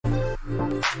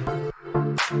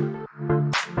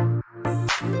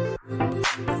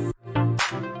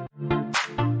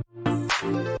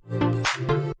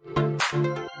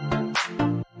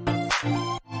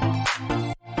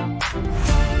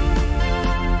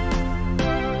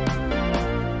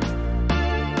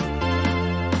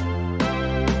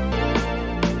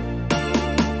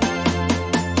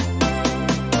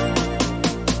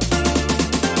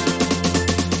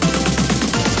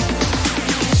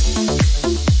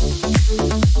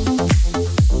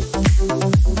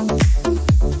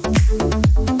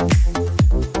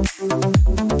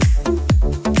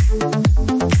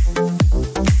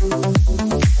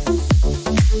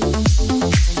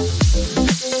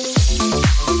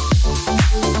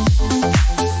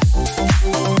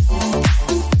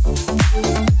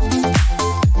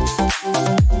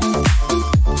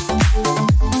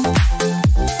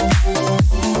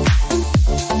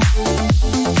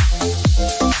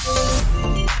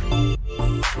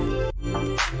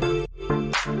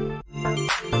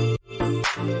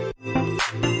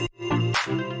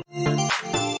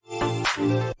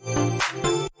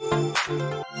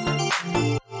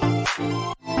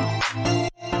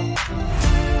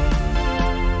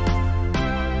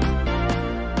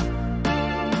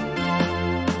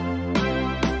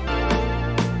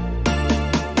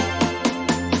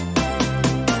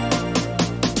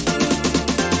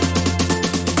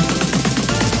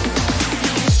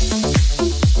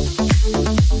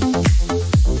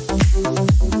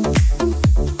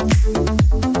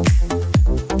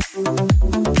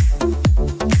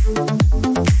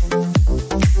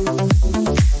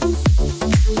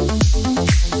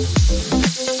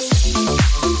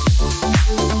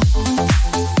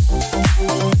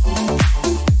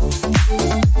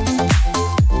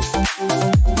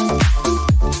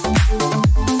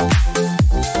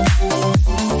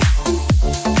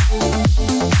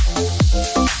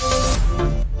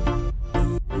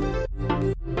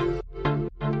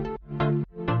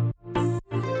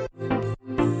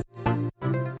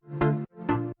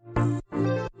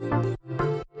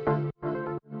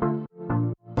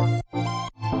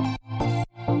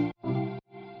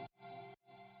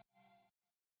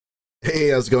Hey,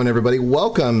 how's it going, everybody?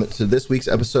 Welcome to this week's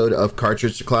episode of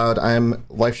Cartridge to Cloud. I'm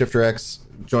LifeShifter X,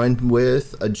 joined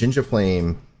with a Ginger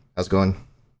Flame. How's it going?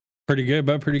 Pretty good,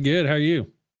 bud. Pretty good. How are you?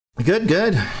 Good.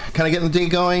 Kind of getting the day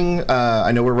going.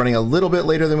 I know we're running a little bit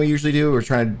later than we usually do. We're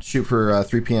trying to shoot for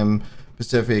 3 p.m.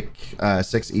 Pacific,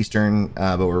 6 Eastern,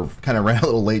 but we're kind of running a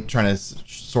little late trying to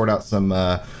sort out some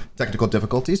technical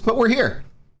difficulties. But we're here.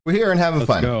 We're here and having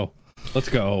fun. Let's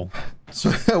go.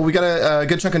 So we got a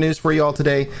good chunk of news for you all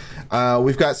today.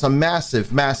 We've got some massive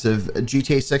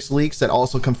GTA 6 leaks that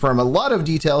also confirm a lot of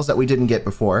details that we didn't get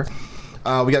before.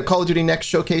 We got Call of Duty Next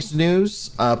Showcase news,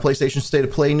 PlayStation State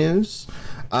of Play news,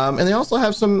 and they also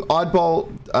have some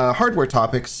oddball hardware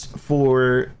topics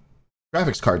for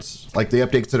graphics cards, like the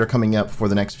updates that are coming up for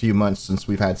the next few months, since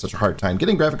we've had such a hard time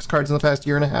getting graphics cards in the past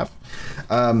year and a half.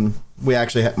 We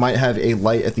actually might have a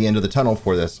light at the end of the tunnel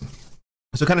for this.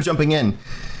 So kind of jumping in,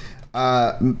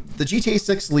 the GTA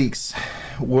 6 leaks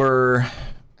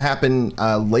happened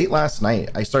late last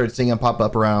night. I started seeing them pop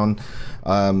up around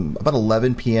about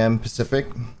 11 p.m. Pacific,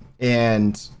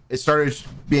 and it started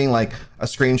being like a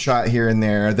screenshot here and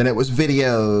there. Then it was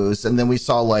videos, and then we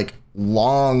saw like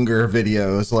longer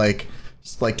videos, like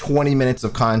 20 minutes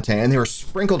of content, and they were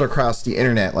sprinkled across the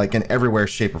internet, like in everywhere,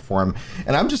 shape, or form.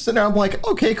 And I'm just sitting there, I'm like,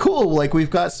 okay, cool, like we've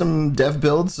got some dev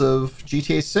builds of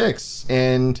GTA 6,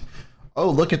 and oh,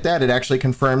 look at that, it actually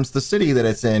confirms the city that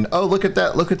it's in. Oh, look at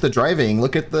that, look at the driving,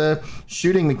 look at the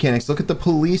shooting mechanics, look at the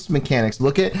police mechanics,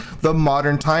 look at the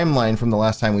modern timeline from the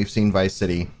last time we've seen Vice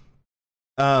City.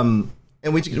 And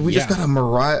we just got a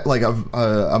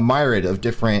myriad of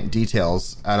different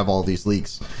details out of all these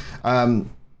leaks.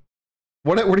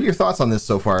 What are your thoughts on this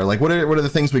so far? Like, what are the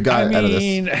things we got out of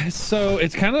this? So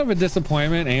it's kind of a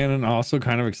disappointment and also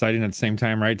kind of exciting at the same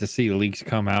time, right? To see the leaks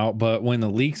come out, but when the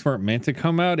leaks weren't meant to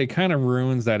come out, it kind of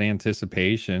ruins that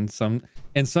anticipation. Some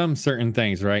certain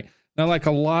things, right? Now, like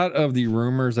a lot of the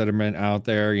rumors that have been out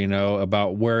there, you know,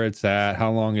 about where it's at,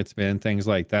 how long it's been, things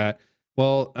like that.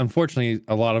 Well, unfortunately,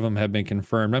 a lot of them have been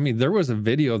confirmed. I mean, there was a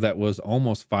video that was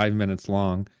almost 5 minutes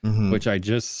long, which I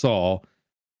just saw,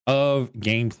 of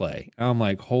gameplay. I'm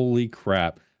like, holy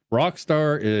crap,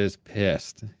 Rockstar is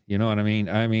pissed. You know what I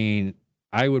mean?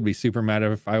 I would be super mad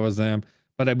if I was them,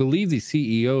 but I believe the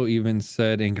CEO even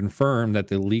said and confirmed that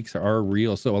the leaks are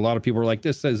real. So a lot of people are like,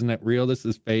 this isn't real, this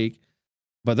is fake.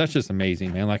 But that's just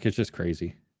amazing, man. Like, it's just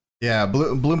crazy. Yeah,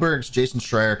 Bloomberg's Jason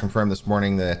Schreier confirmed this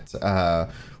morning that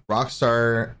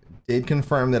Rockstar did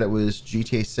confirm that it was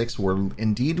GTA 6 were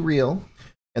indeed real.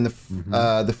 and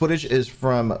the footage is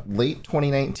from late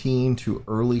 2019 to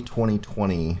early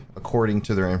 2020, according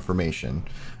to their information.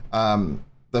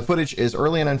 The footage is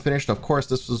early and unfinished. Of course,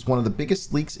 this was one of the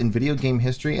biggest leaks in video game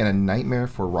history and a nightmare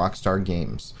for Rockstar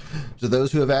Games. To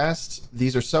those who have asked,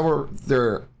 these are several.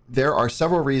 There are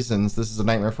several reasons this is a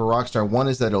nightmare for Rockstar. One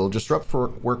is that it'll disrupt for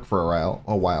work for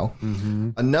a while.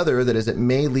 Another that is it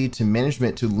may lead to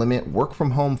management to limit work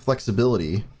from home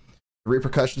flexibility. The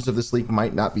repercussions of this leak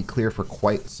might not be clear for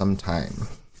quite some time.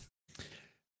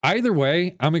 Either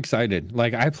way, I'm excited.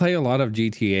 Like, I play a lot of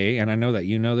GTA, and I know that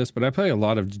you know this, but I play a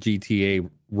lot of GTA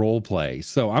role play.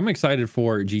 So I'm excited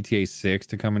for GTA 6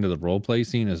 to come into the role play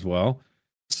scene as well.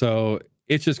 So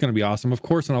it's just going to be awesome. Of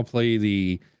course, and I'll play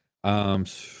the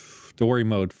story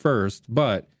mode first,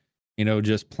 but you know,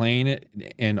 just playing it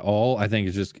and all, I think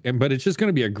it's just, but it's just going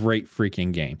to be a great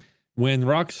freaking game. When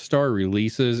Rockstar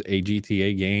releases a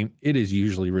GTA game, it is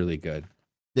usually really good.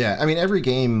 Yeah, I mean, every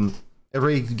game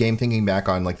thinking back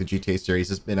on like the GTA series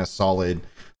has been a solid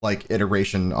like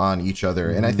iteration on each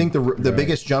other. And I think the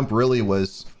biggest jump really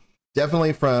was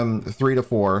definitely from 3 to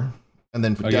 4, and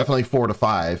then definitely 4 to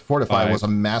 5. 4 to 5 was a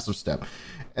massive step.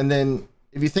 And then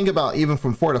if you think about even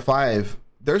from 4 to 5,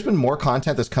 there's been more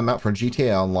content that's come out for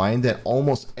GTA Online than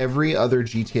almost every other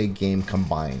GTA game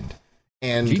combined.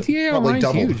 And GTA Online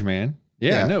is huge, man.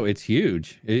 Yeah, no, it's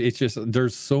huge. It's just,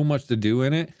 there's so much to do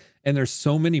in it. And there's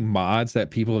so many mods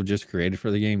that people have just created for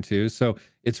the game too. So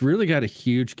it's really got a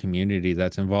huge community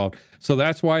that's involved. So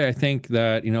that's why I think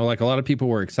that, you know, like a lot of people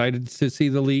were excited to see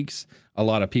the leaks. A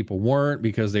lot of people weren't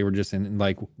because they were just in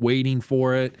like waiting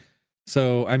for it.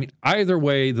 So, I mean, either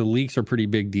way, the leaks are a pretty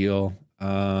big deal.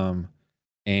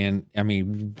 And I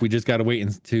mean, we just got to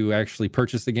wait to actually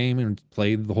purchase the game and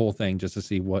play the whole thing just to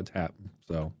see what's happened.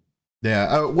 So.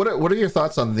 Yeah. What are your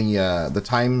thoughts on the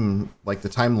time, like the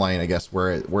timeline, I guess,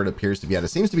 where it appears to be at? It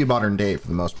seems to be modern day for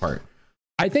the most part.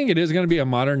 I think it is going to be a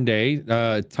modern day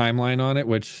timeline on it,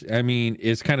 which I mean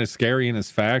is kind of scary in its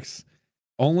facts,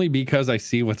 only because I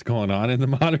see what's going on in the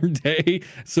modern day.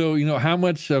 So, you know, how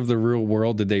much of the real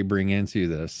world did they bring into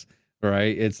this?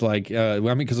 Right? It's like, I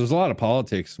mean, because there's a lot of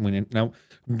politics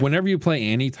whenever you play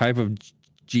any type of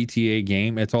GTA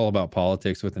game, it's all about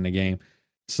politics within the game.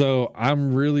 So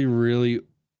I'm really, really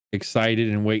excited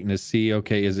and waiting to see,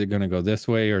 okay, is it going to go this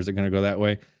way or is it going to go that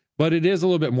way? But it is a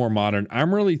little bit more modern.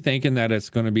 I'm really thinking that it's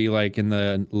going to be like in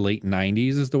the late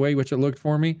 90s is the way which it looked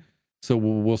for me. So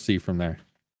we'll see from there.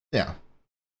 Yeah.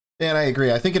 And I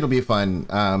agree. I think it'll be fun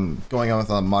going on with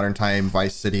a modern time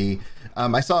Vice City.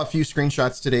 I saw a few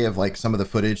screenshots today of like some of the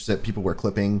footage that people were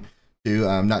clipping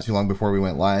to not too long before we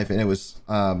went live. And it was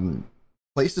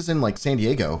places in like San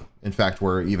Diego, in fact,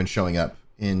 were even showing up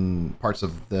in parts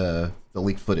of the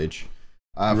leaked footage.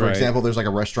 For example, there's like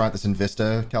a restaurant that's in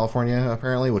Vista, California,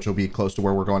 apparently, which will be close to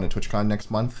where we're going to TwitchCon next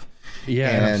month. Yeah,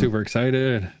 and I'm super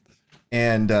excited.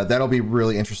 And that'll be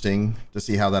really interesting to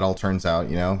see how that all turns out,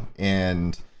 you know.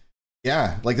 And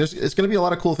yeah, like it's going to be a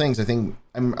lot of cool things. I think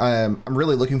I'm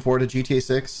really looking forward to GTA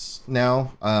 6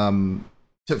 now.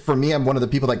 For me, I'm one of the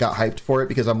people that got hyped for it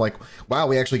because I'm like, wow,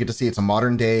 we actually get to see it's a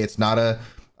modern day. It's not a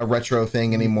retro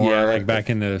thing anymore. Yeah, like back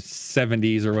in the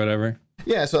 70s or whatever.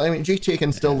 Yeah, so I mean, GTA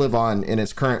can still live on in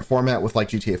its current format with like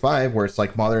GTA 5, where it's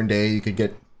like modern day. You could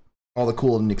get all the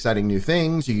cool and exciting new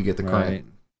things. You could get the current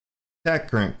tech,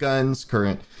 current guns,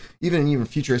 current even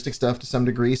futuristic stuff to some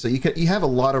degree. So you have a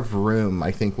lot of room, I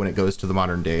think, when it goes to the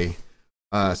modern day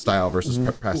style versus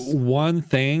past. One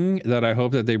thing that I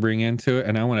hope that they bring into it,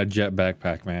 and I want a jet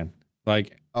backpack, man.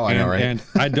 Like, I know, right? And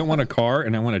I don't want a car,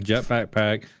 and I want a jet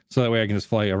backpack, so that way I can just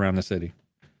fly around the city.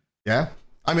 Yeah.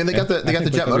 I mean, they got the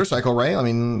jet motorcycle, right? I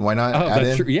mean, why not? Oh,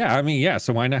 that's true. Yeah, I mean, yeah.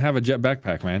 So why not have a jet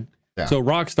backpack, man? Yeah. So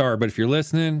Rockstar, but if you're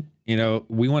listening, you know,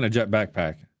 we want a jet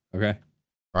backpack. Okay.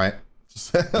 All right.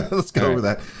 Let's go over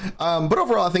that. But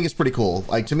overall, I think it's pretty cool.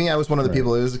 Like, to me, I was one of the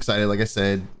people that was excited, like I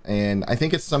said, and I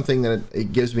think it's something that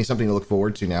it gives me something to look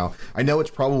forward to now. I know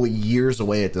it's probably years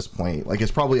away at this point. Like,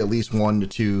 it's probably at least 1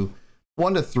 to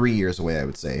 3 years away, I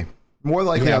would say. More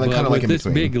likely, yeah, kind of like in this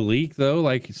between. Big leak though,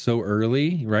 like so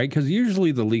early, right? Because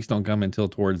usually the leaks don't come until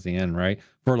towards the end, right?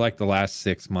 For like the last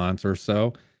 6 months or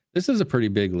so. This is a pretty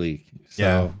big leak. So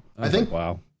yeah, I think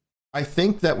wow. I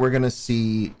think that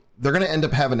they're going to end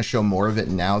up having to show more of it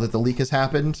now that the leak has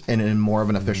happened, and in more of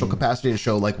an official capacity to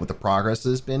show like what the progress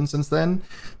has been since then.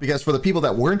 Because for the people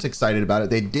that weren't excited about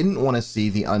it, they didn't want to see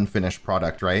the unfinished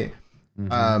product, right?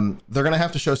 They're going to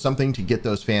have to show something to get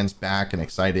those fans back and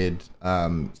excited.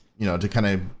 You know, to kind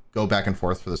of go back and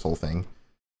forth for this whole thing.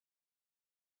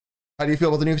 How do you feel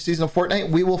about the new season of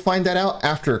Fortnite? We will find that out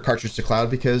after Cartridge to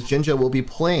Cloud, because Jinja will be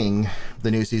playing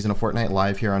the new season of Fortnite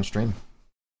live here on stream.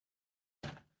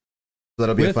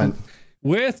 that'll be fun.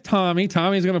 With Tommy.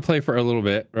 Tommy's going to play for a little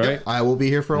bit, right? Yep, I will be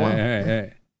here for a while.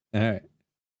 All right.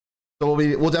 So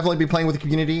we'll definitely be playing with the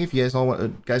community. If you guys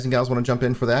guys and gals want to jump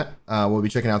in for that, we'll be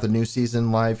checking out the new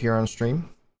season live here on stream.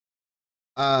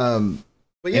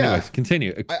 But yeah, anyways,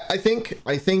 continue. I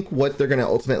think what they're going to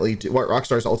ultimately do, what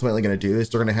Rockstar's ultimately going to do, is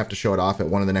they're going to have to show it off at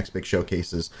one of the next big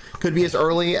showcases. Could be as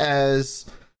early as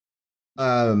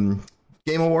Game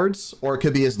Awards, or it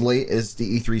could be as late as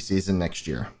the E3 season next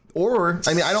year. Or,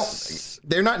 I mean,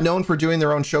 they're not known for doing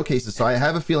their own showcases, so I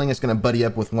have a feeling it's going to buddy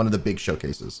up with one of the big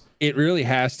showcases. It really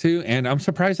has to, and I'm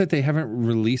surprised that they haven't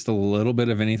released a little bit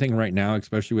of anything right now,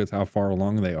 especially with how far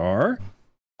along they are.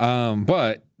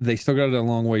 But they still got a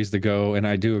long ways to go, and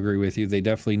I do agree with you. They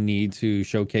definitely need to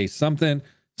showcase something,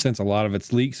 since a lot of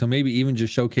it's leaked. So maybe even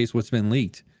just showcase what's been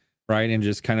leaked, right? And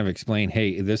just kind of explain,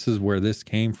 hey, this is where this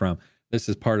came from. This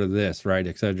is part of this, right?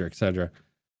 Et cetera, et cetera.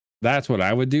 That's what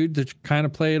I would do to kind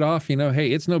of play it off. You know, hey,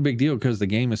 it's no big deal because the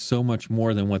game is so much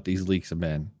more than what these leaks have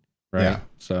been, right? Yeah.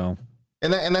 So,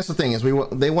 and that's the thing is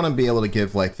they want to be able to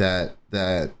give like that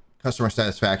customer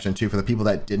satisfaction too for the people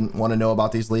that didn't want to know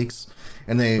about these leaks,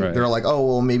 and they're like, oh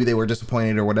well, maybe they were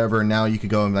disappointed or whatever, and now you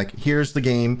could go and like, here's the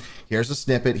game, here's a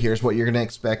snippet, here's what you're gonna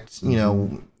expect, you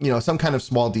know, some kind of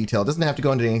small detail. It doesn't have to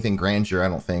go into anything grandeur, I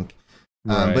don't think,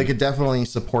 but it could definitely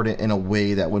support it in a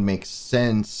way that would make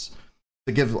sense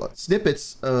to give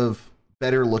snippets of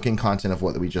better looking content of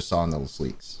what we just saw in those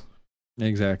leaks.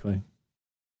 Exactly.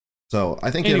 So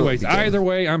I think anyways, either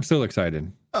way, I'm still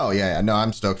excited. Oh yeah, no,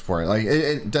 I'm stoked for it. Like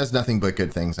it does nothing but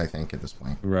good things, I think, at this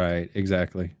point. Right,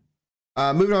 exactly.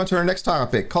 Moving on to our next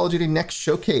topic, Call of Duty Next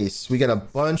Showcase. We got a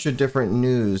bunch of different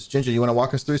news. Ginger, you want to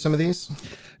walk us through some of these?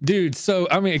 Dude, so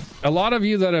I mean, a lot of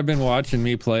you that have been watching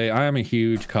me play, I am a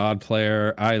huge COD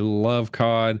player. I love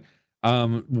COD.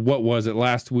 What was it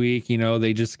last week? You know,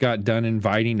 they just got done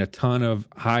inviting a ton of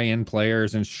high-end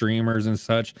players and streamers and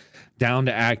such down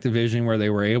to Activision, where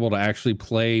they were able to actually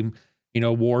play, you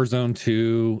know, Warzone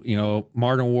 2, you know,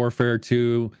 Modern Warfare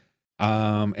 2,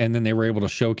 and then they were able to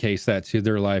showcase that to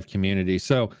their live community.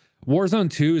 So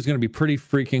Warzone 2 is going to be pretty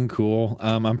freaking cool.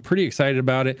 I'm pretty excited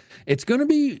about it. It's going to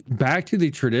be back to the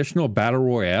traditional battle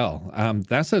royale.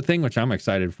 That's the thing which I'm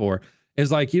excited for. Is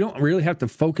like, you don't really have to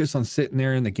focus on sitting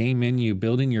there in the game menu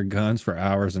building your guns for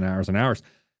hours and hours and hours.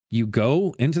 You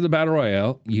go into the battle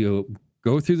royale, you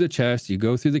go through the chests, you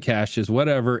go through the caches,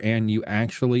 whatever, and you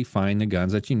actually find the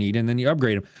guns that you need, and then you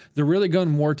upgrade them. They're really going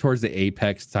more towards the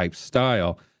Apex type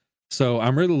style. So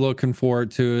I'm really looking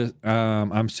forward to it.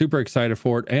 I'm super excited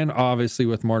for it. And obviously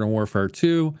with Modern Warfare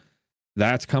 2,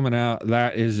 that's coming out.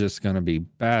 That is just going to be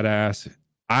badass.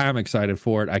 I'm excited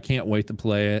for it. I can't wait to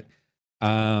play it.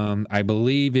 I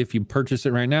believe if you purchase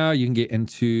it right now, you can get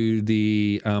into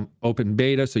the open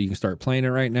beta, so you can start playing it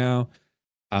right now.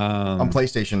 On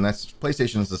PlayStation,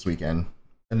 PlayStation's this weekend,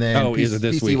 and then is it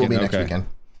this PC weekend? will be next weekend.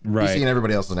 Right. PC and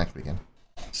everybody else is next weekend.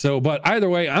 So, but either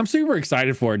way, I'm super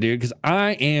excited for it, dude, because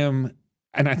I am,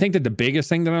 and I think that the biggest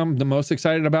thing that I'm the most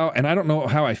excited about, and I don't know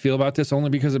how I feel about this, only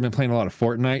because I've been playing a lot of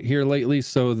Fortnite here lately.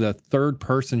 So the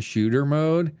third-person shooter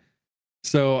mode.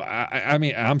 So, I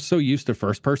mean, I'm so used to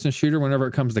first-person shooter whenever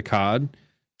it comes to COD.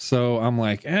 So I'm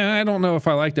like, I don't know if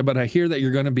I liked it, but I hear that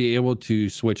you're going to be able to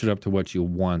switch it up to what you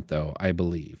want, though, I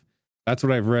believe. That's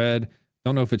what I've read.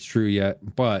 Don't know if it's true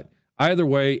yet, but either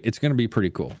way, it's going to be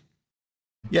pretty cool.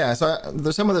 Yeah, so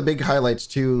there's some of the big highlights,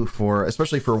 too,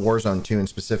 especially for Warzone 2 in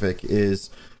specific,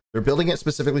 is they're building it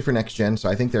specifically for next gen, so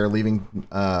I think they're leaving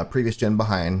previous gen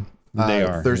behind. They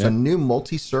are. There's a new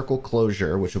multi-circle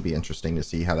closure, which will be interesting to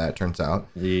see how that turns out.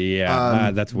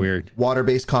 Yeah, that's weird.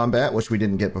 Water-based combat, which we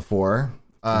didn't get before.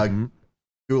 Gulag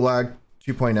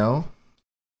 2.0.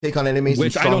 Take on enemies.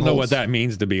 Which I don't know what that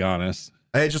means, to be honest.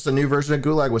 It's just a new version of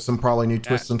Gulag with some probably new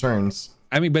twists and turns.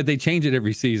 I mean, but they change it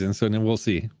every season, so then we'll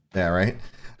see. Yeah, right.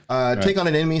 Take on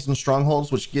enemies and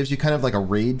strongholds, which gives you kind of like a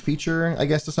raid feature, I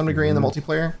guess, to some degree in the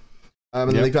multiplayer.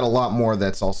 And they've got a lot more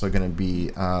that's also going to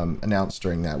be announced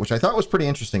during that, which I thought was pretty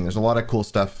interesting. There's a lot of cool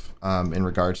stuff in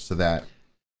regards to that.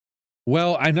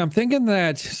 Well, and I'm thinking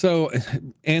that, so,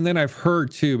 and then I've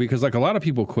heard too, because like a lot of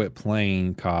people quit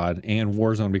playing COD and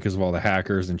Warzone because of all the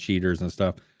hackers and cheaters and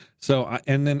stuff. So,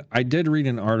 and then I did read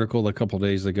an article a couple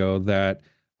days ago that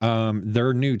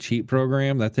their new cheat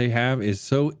program that they have is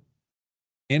so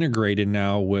integrated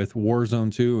now with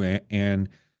Warzone 2 and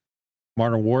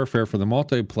Modern Warfare for the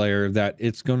multiplayer that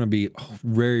it's going to be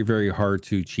very, very hard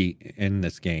to cheat in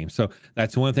this game. So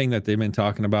that's one thing that they've been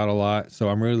talking about a lot. So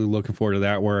I'm really looking forward to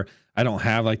that, where I don't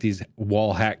have like these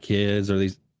wall hack kids or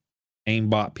these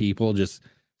aimbot people just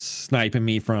sniping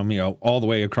me from, you know, all the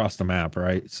way across the map.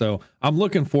 Right. So I'm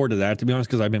looking forward to that, to be honest,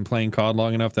 because I've been playing COD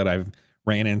long enough that I've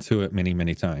ran into it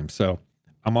many times. So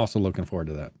I'm also looking forward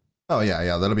to that. Oh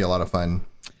yeah, that'll be a lot of fun.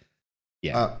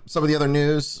 Yeah. Some of the other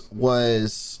news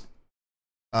was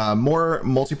more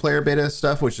multiplayer beta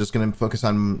stuff, which is going to focus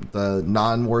on the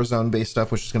non-Warzone based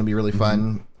stuff, which is going to be really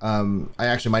fun. I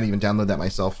actually might even download that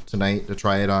myself tonight to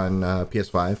try it on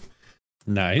PS5.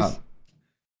 Nice.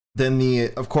 Then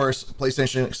of course,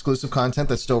 PlayStation exclusive content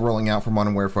that's still rolling out for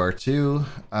Modern Warfare 2.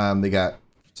 They got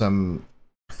some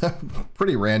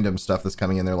pretty random stuff that's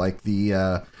coming in there, like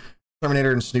the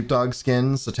Terminator and Snoop Dogg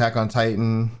skins, Attack on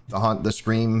Titan, the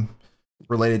Scream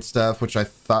related stuff, which I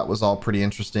thought was all pretty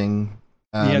interesting.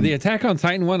 Yeah, the Attack on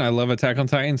Titan one, I love Attack on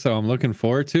Titan, so I'm looking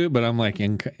forward to it. But I'm like,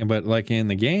 in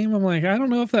the game, I'm like, I don't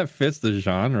know if that fits the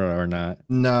genre or not.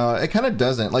 No, it kind of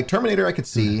doesn't. Like Terminator, I could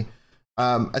see.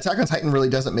 Attack on Titan really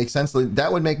doesn't make sense.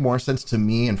 That would make more sense to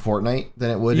me in Fortnite than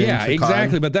it would. Yeah, in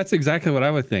exactly. COD. But that's exactly what I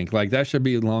would think. Like that should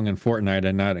be long in Fortnite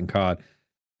and not in COD.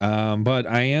 But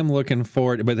I am looking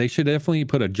forward. But they should definitely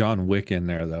put a John Wick in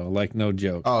there, though. Like no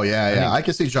joke. Oh yeah, I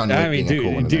can see John Wick. I mean, being a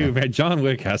cool one in there. man, John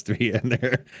Wick has to be in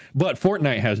there. But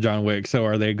Fortnite has John Wick, so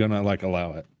are they gonna like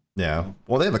allow it? Yeah.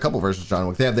 Well, they have a couple versions of John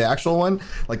Wick. They have the actual one,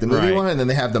 like the movie one, and then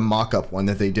they have the mock-up one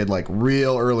that they did like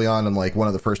real early on in like one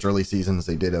of the first early seasons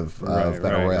they did of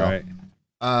Battle Royale.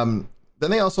 Then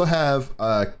they also have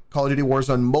Call of Duty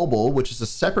Warzone Mobile, which is a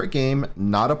separate game,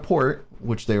 not a port,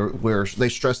 which they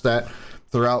stress that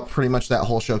throughout pretty much that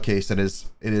whole showcase, that it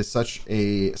is such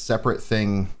a separate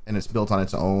thing and it's built on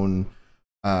its own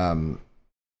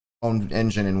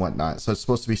engine and whatnot. So it's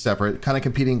supposed to be separate, kind of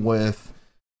competing with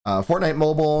Fortnite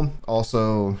Mobile,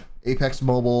 also Apex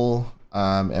Mobile,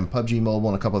 and PUBG Mobile,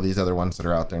 and a couple of these other ones that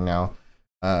are out there now.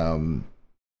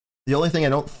 The only thing I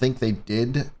don't think they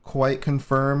did quite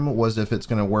confirm was if it's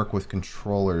going to work with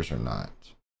controllers or not,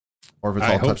 or if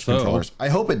it's all touch controllers. I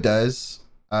hope it does.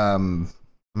 I'm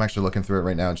actually looking through it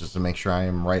right now just to make sure I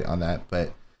am right on that,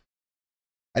 but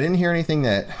I didn't hear anything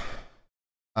that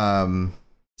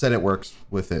said it works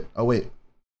with it. Oh wait,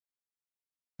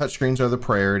 touchscreens are the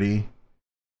priority.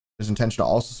 There's intention to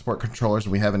also support controllers,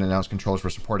 and we haven't announced controllers we're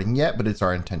supporting yet, but it's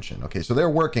our intention. Okay, so they're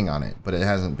working on it, but it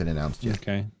hasn't been announced yet.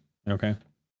 Okay.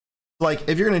 Like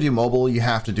if you're going to do mobile, you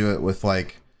have to do it with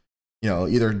like,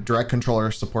 either direct controller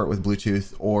support with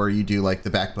Bluetooth, or you do like the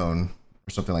backbone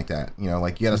or something like that.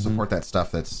 Like you got to support that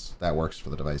stuff that works for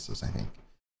the devices. I think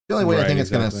the only way I think it's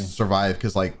going to survive,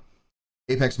 because like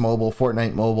Apex Mobile,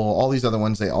 Fortnite Mobile, all these other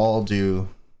ones, they all do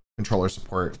controller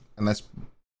support, and that's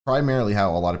primarily how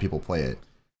a lot of people play it.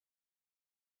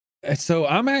 So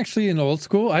I'm actually an old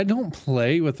school. I don't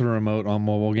play with the remote on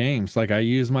mobile games. Like I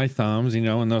use my thumbs,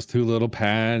 and those two little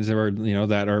pads that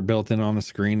are built in on the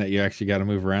screen that you actually got to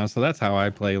move around. So that's how I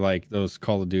play like those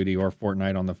Call of Duty or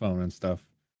Fortnite on the phone and stuff.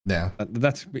 Yeah.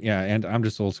 And I'm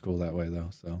just old school that way though.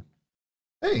 So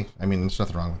hey, I mean, there's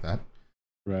nothing wrong with that.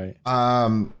 Right.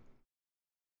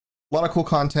 A lot of cool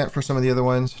content for some of the other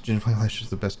ones. Ginger flame lash is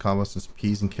the best combo since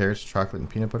peas and carrots, chocolate and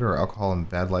peanut butter, or alcohol and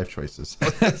bad life choices.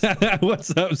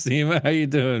 What's up, Seema? How you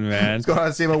doing, man? What's going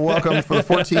on, Seema? Welcome for the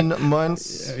 14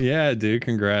 months. Yeah, dude.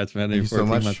 Congrats, man. Thank you so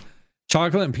much. Months.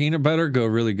 Chocolate and peanut butter go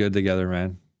really good together,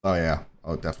 man. Oh yeah.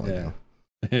 Oh, definitely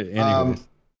do. Anyways.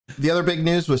 The other big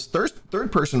news was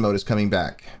third person mode is coming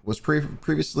back. Was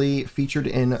previously featured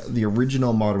in the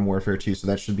original Modern Warfare 2, so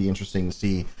that should be interesting to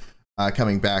see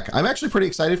coming back. I'm actually pretty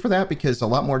excited for that, because a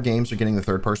lot more games are getting the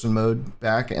third person mode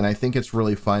back, and I think it's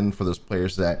really fun for those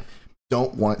players that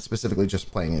don't want specifically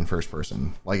just playing in first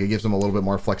person. Like it gives them a little bit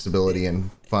more flexibility and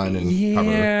fun and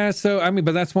cover. So I mean,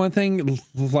 but that's one thing,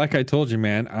 like I told you,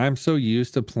 man, I'm so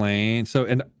used to playing. So,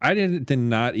 and I did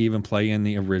not even play in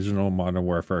the original Modern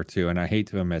Warfare 2, and I hate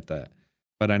to admit that,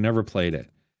 but I never played it.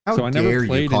 How dare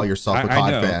you call yourself a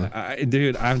COD fan?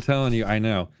 Dude, I'm telling you, I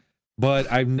know.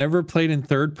 But I've never played in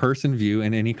third person view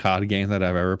in any COD game that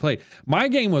I've ever played. My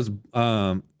game was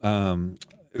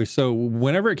so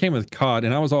whenever it came with COD,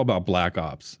 and I was all about Black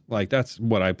Ops. Like that's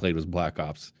what I played, was Black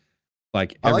Ops.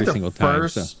 Like every single time.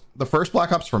 The first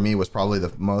Black Ops for me was probably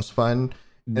the most fun.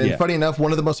 And funny enough, one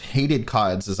of the most hated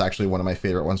CODs is actually one of my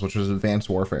favorite ones, which was Advanced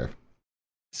Warfare.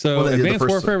 So Advanced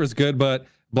Warfare was good, but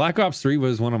Black Ops 3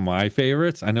 was one of my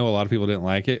favorites. I know a lot of people didn't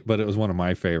like it, but it was one of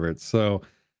my favorites. So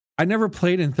I never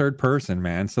played in third person,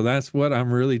 man. So that's what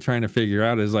I'm really trying to figure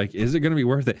out, is like, is it going to be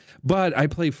worth it? But I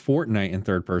play Fortnite in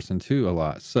third person too a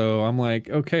lot. So I'm like,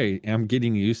 okay, I'm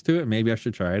getting used to it. Maybe I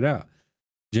should try it out.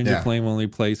 Ginger Flame only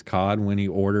plays COD when he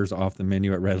orders off the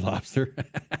menu at Red Lobster.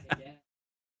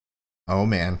 Oh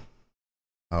man.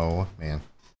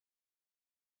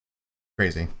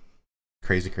 Crazy.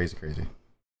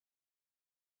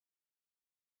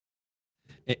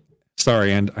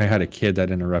 Sorry, and I had a kid that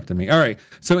interrupted me. All right.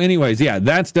 So, anyways, yeah,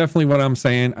 that's definitely what I'm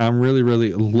saying. I'm really,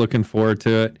 really looking forward to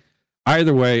it.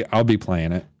 Either way, I'll be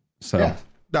playing it. So, yeah.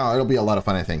 No, it'll be a lot of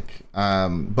fun, I think.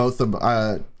 Both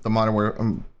the Modern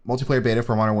Warfare multiplayer beta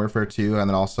for Modern Warfare 2 and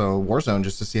then also Warzone,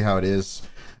 just to see how it is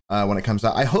when it comes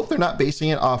out. I hope they're not basing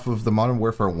it off of the Modern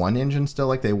Warfare 1 engine still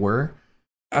like they were.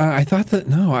 I thought that,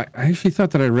 no, I actually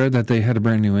thought that I read that they had a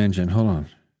brand new engine. Hold on.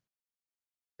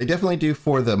 They definitely do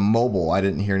for the mobile. I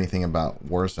didn't hear anything about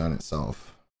Warzone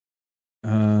itself.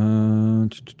 Yeah,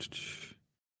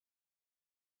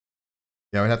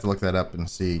 I would have to look that up and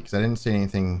see because I didn't see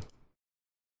anything.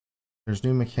 There's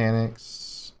new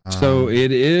mechanics. So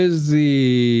it is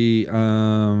the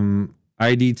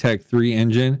ID Tech 3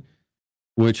 engine,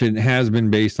 which it has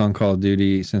been based on Call of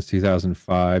Duty since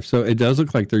 2005. So it does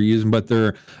look like they're using, but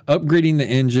they're upgrading the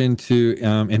engine to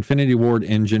Infinity Ward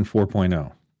Engine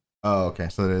 4.0. Oh, okay.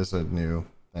 So it is a new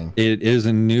thing. It is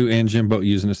a new engine, but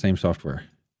using the same software.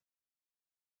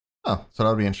 Oh, so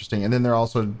that'll be interesting. And then they're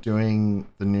also doing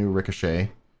the new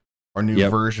Ricochet, or new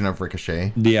version of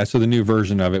Ricochet. Yeah, so the new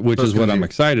version of it, which is what I'm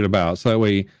excited about. So that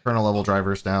way, kernel level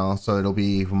drivers now, so it'll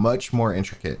be much more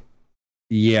intricate.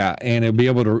 Yeah, and it'll be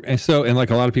able to, and like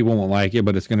a lot of people won't like it,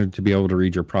 but it's going to be able to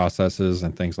read your processes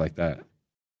and things like that.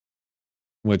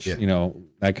 Which, you know,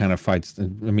 that kind of fights,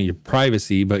 your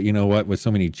privacy, but you know what, with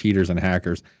so many cheaters and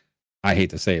hackers, I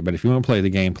hate to say it, but if you want to play the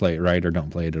game, play it right or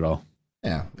don't play it at all.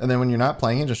 Yeah, and then when you're not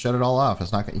playing it, just shut it all off.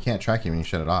 It's not, you can't track you when you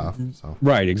shut it off. So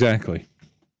right, exactly.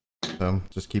 So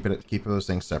just keep those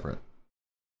things separate.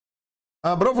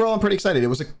 But overall, I'm pretty excited. It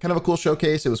was a kind of a cool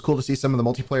showcase. It was cool to see some of the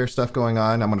multiplayer stuff going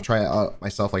on. I'm going to try it out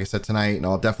myself, like I said, tonight, and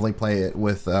I'll definitely play it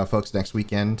with folks next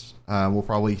weekend. We'll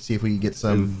probably see if we can get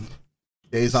some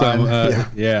days on.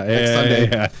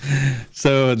 Yeah.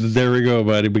 So there we go,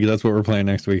 buddy, because that's what we're playing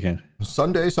next weekend.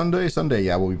 Sunday.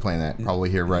 Yeah, we'll be playing that probably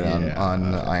here right on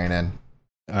INN.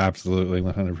 Absolutely,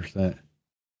 100%.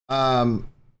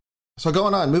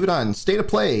 So moving on, State of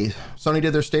Play. Sony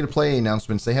did their State of Play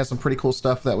announcements. They had some pretty cool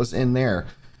stuff that was in there,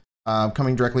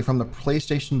 coming directly from the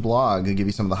PlayStation blog. I'll give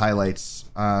you some of the highlights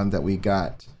that we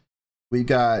got. We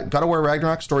got God of War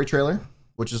Ragnarok story trailer,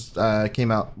 which is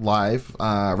came out live.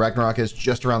 Ragnarok is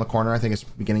just around the corner. I think it's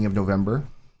beginning of November.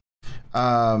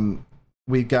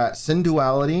 We've got Sin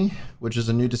Duality, which is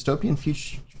a new dystopian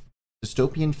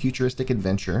futuristic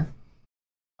adventure.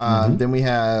 Then we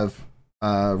have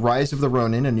Rise of the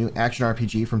Ronin, a new action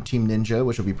RPG from Team Ninja,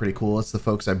 which will be pretty cool. It's the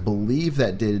folks, I believe,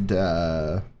 that did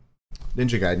Ninja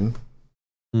Gaiden.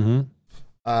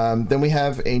 Then we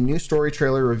have a new story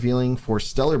trailer revealing for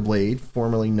Stellar Blade,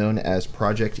 formerly known as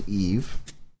Project Eve.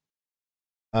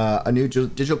 A new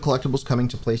digital collectibles coming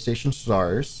to PlayStation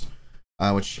Stars,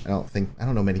 which I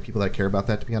don't know many people that care about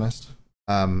that, to be honest.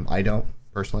 I don't,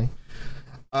 personally.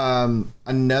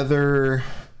 Another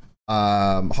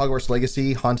Hogwarts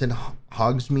Legacy Haunted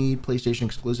Hogsmeade PlayStation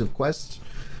exclusive quest,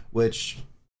 which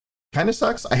kind of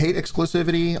sucks. I hate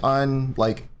exclusivity on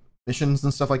like missions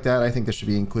and stuff like that. I think this should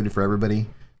be included for everybody.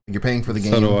 You're paying for the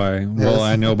game. So do I. Well,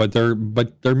 I know, but they're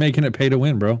making it pay to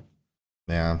win, bro.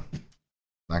 Yeah,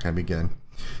 not gonna be good.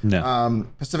 No.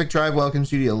 Pacific Drive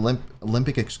welcomes you to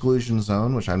Olympic Exclusion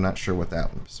Zone, which I'm not sure what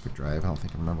that one. Pacific Drive. I don't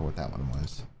think I remember what that one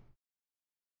was.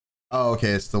 Oh, okay.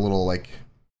 It's the little like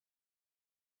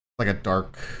a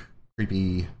dark,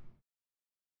 creepy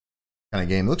kind of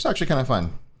game. It looks actually kind of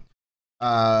fun.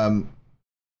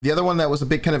 The other one that was a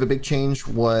big change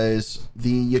was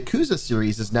the Yakuza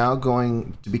series is now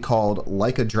going to be called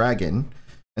Like a Dragon,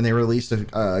 and they released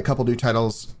a couple new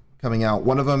titles coming out.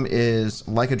 One of them is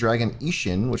Like a Dragon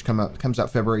Ishin, which comes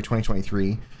out February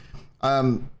 2023.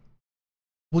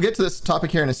 We'll get to this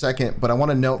topic here in a second, but I want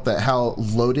to note that how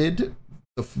loaded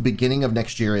the beginning of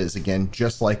next year is again,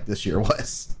 just like this year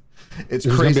was. It's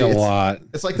There's crazy. Gonna be a lot.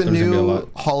 It's like the new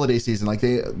holiday season. Like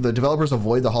the developers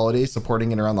avoid the holidays,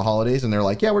 supporting it around the holidays, and they're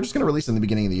like, yeah, we're just going to release it in the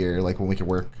beginning of the year, like when we can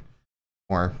work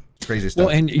more. Crazy stuff.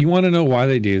 Well, and you want to know why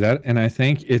they do that? And I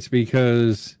think it's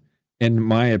because, in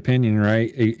my opinion,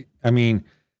 right? I mean,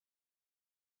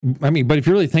 but if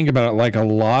you really think about it, like a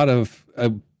lot of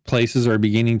places are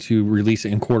beginning to release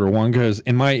it in Q1, because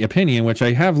in my opinion, which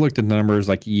I have looked at the numbers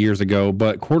like years ago,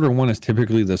 but Q1 is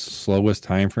typically the slowest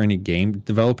time for any game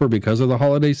developer because of the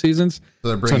holiday seasons.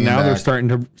 So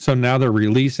now they're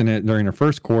releasing it during the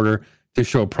first quarter to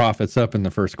show profits up in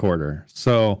the first quarter.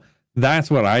 So that's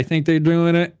what I think they're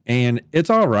doing it, and it's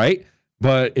all right.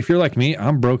 But if you're like me,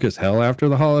 I'm broke as hell after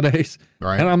the holidays,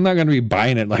 Right. and I'm not going to be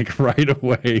buying it like right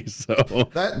away. So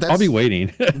I'll be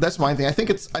waiting. That's my thing. I think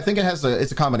it's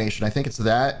a combination. I think it's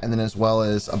that, and then as well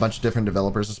as a bunch of different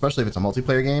developers, especially if it's a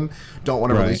multiplayer game, don't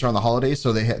want to release around the holidays,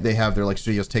 so they have their like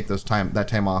studios take that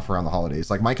time off around the holidays.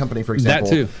 Like my company, for example,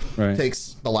 that too. Right.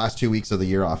 takes the last 2 weeks of the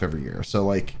year off every year, so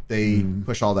like they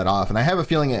push all that off. And I have a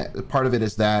feeling part of it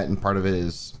is that, and part of it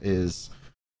is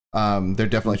they're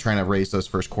definitely trying to raise those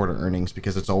first quarter earnings,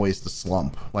 because it's always the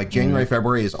slump. Like January,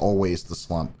 February is always the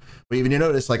slump. But even you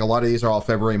notice, like a lot of these are all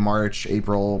February, March,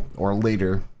 April, or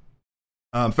later.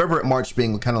 February, March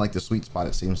being kind of like the sweet spot,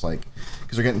 it seems like,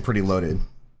 because they're getting pretty loaded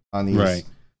on these. Right.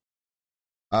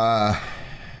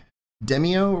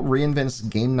 Demio reinvents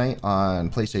Game Night on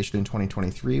PlayStation in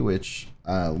 2023, which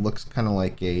looks kind of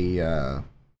like a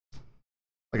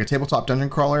tabletop dungeon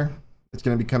crawler. It's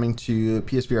going to be coming to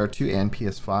PSVR 2 and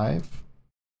PS5.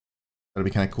 That'll be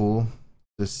kind of cool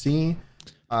to see.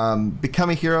 Become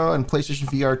a Hero and PlayStation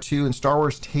VR 2 and Star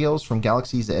Wars Tales from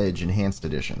Galaxy's Edge Enhanced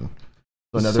Edition.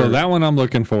 So that one I'm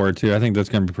looking forward to. I think that's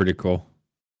going to be pretty cool.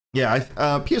 Yeah,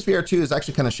 PSVR 2 is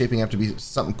actually kind of shaping up to be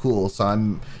something cool. So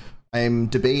I'm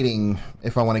debating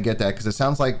if I want to get that, because it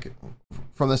sounds like,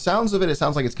 from the sounds of it, it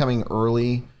sounds like it's coming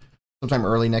sometime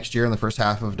early next year, in the first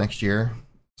half of next year.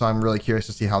 So I'm really curious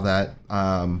to see how that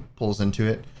pulls into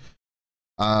it.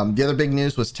 The other big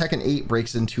news was Tekken 8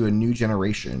 breaks into a new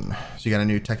generation. So you got a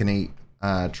new Tekken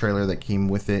 8 trailer that came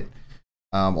with it.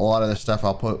 A lot of this stuff,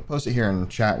 I'll post it here in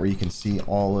chat where you can see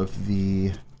all of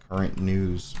the current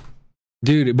news.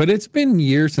 Dude, but it's been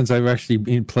years since I've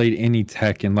actually played any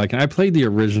Tekken. Like, I played the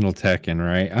original Tekken,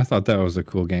 right? I thought that was a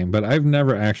cool game, but I've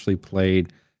never actually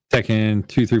played Tekken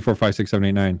 2, 3, 4, 5, 6, 7,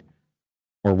 8, 9,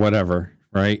 or whatever,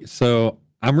 right? So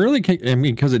I'm really,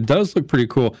 because it does look pretty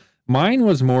cool. Mine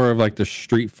was more of like the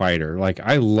Street Fighter. Like,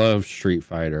 I love Street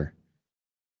Fighter.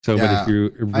 So, yeah, but if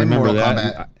you remember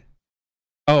that.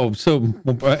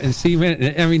 And see,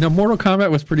 man, I mean, the Mortal Kombat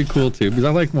was pretty cool too, because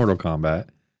I like Mortal Kombat.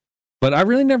 But I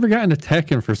really never got into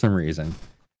Tekken for some reason.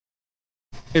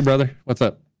 Hey, brother, what's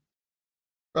up?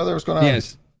 Brother, what's going on?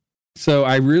 Yes. So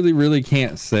I really, really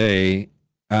can't say,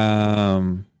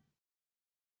 like,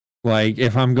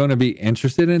 if I'm going to be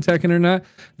interested in Tekken or not.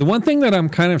 The one thing that I'm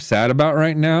kind of sad about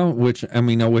right now, which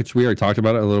we already talked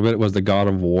about it a little bit, was the God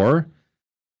of War.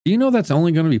 Do you know that's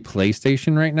only going to be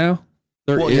PlayStation right now?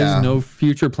 There is no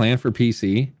future plan for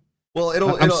PC. Well,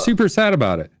 I'm super sad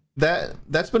about it.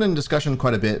 That's been in discussion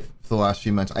quite a bit for the last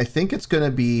few months. I think it's going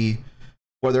to be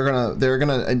where they're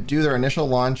gonna do their initial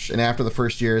launch, and after the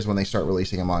first year is when they start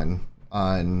releasing them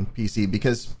on PC,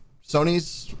 because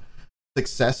Sony's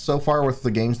success so far with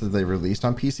the games that they've released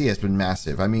on PC has been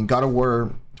massive. I mean, God of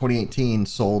War 2018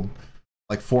 sold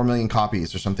like 4 million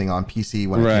copies or something on PC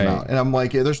when it came out, and I'm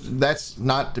like, that's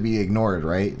not to be ignored,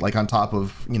 right? Like, on top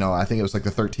of, I think it was like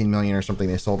the 13 million or something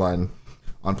they sold on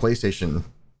PlayStation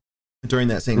during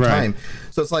that same time.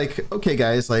 So it's like, okay,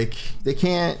 guys, like they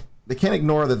can't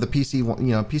ignore that the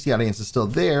PC audience is still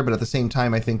there, but at the same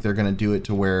time, I think they're going to do it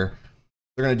to where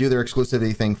they're going to do their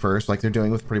exclusivity thing first, like they're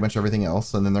doing with pretty much everything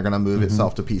else, and then they're going to move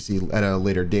itself to PC at a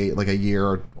later date, like a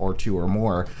year or two or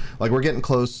more. Like, we're getting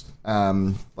close,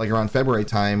 like around February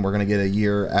time, we're going to get a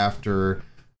year after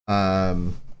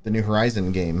the New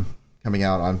Horizon game coming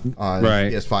out on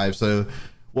PS5. So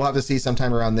we'll have to see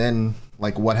sometime around then,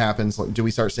 like, what happens. Like, do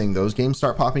we start seeing those games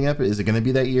start popping up? Is it going to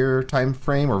be that year time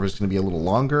frame, or is it going to be a little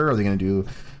longer? Are they going to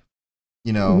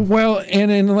do, Well, and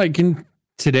in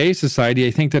today's society,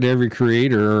 I think that every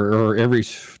creator or every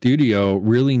studio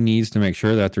really needs to make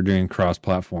sure that they're doing cross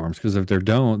platforms, because if they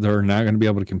don't, they're not going to be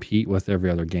able to compete with every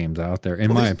other games out there,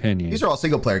 in my opinion. These are all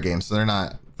single player games, so they're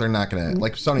not going to,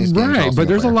 like, Sony's games. Right, but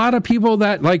there's a lot of people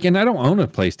that, like, and I don't own a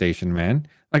PlayStation, man.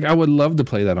 Like, I would love to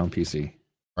play that on PC.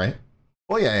 Right.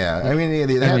 Well, yeah. I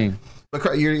mean,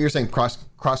 but you're saying cross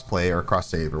play or cross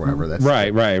save or whatever. That's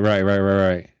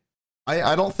right.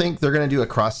 I don't think they're going to do a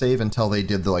cross save until they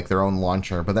did their own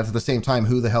launcher. But that's at the same time,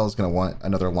 who the hell is going to want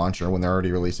another launcher when they're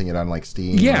already releasing it on like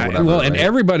Steam? Yeah, or whatever, well, and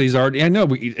everybody's already. I know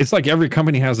it's like every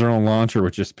company has their own launcher,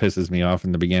 which just pisses me off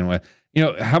in the begin with.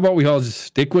 How about we all just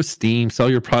stick with Steam, sell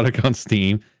your product on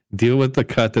Steam, deal with the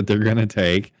cut that they're going to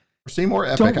take. See more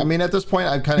Epic. I mean, at this point,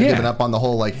 I've kind of given up on the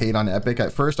whole like hate on Epic.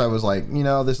 At first, I was like,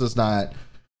 this is not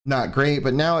great,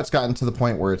 but now it's gotten to the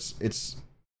point where it's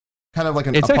kind of like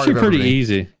it's actually pretty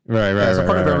easy. Right. It's a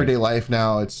part of everyday life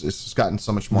now. It's just gotten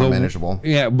so much more manageable.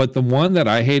 Yeah, but the one that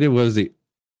I hated was the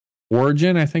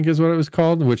Origin, I think is what it was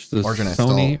called, which the Origin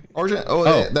Sony. Origin.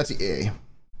 that's EA.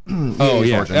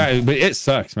 Yeah, but it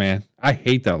sucks, man. I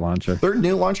hate that launcher. Their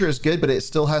new launcher is good, but it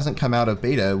still hasn't come out of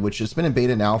beta, which has been in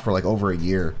beta now for like over a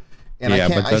year. And Yeah,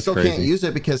 but I that's still can't crazy. use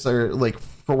it because they're like,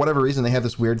 for whatever reason, they have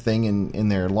this weird thing in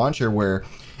their launcher where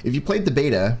if you played the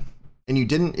beta and you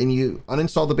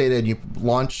uninstalled the beta and you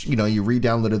launch, you know, you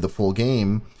re-downloaded the full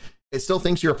game, it still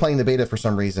thinks you're playing the beta for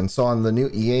some reason. So on the new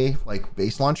EA like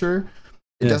base launcher,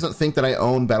 it doesn't think that I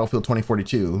own Battlefield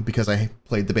 2042 because I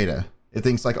played the beta. It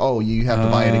thinks like, oh, you have to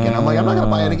buy it again. I'm like, I'm not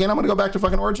gonna buy it again. I'm gonna go back to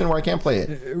fucking Origin where I can't play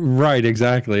it. Right,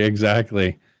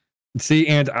 exactly. See,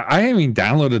 and I haven't even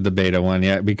downloaded the beta one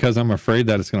yet because I'm afraid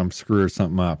that it's going to screw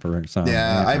something up or something.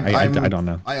 Yeah, I don't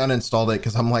know. I uninstalled it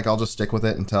because I'm like, I'll just stick with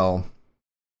it until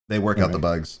they work out the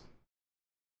bugs.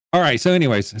 All right. So,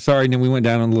 anyways, sorry, and then we went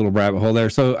down a little rabbit hole there.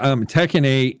 So, Tekken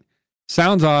 8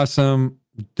 sounds awesome.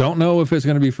 Don't know if it's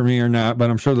going to be for me or not, but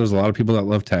I'm sure there's a lot of people that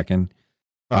love Tekken.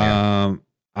 Oh, yeah.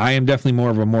 I am definitely more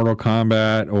of a Mortal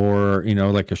Kombat or, you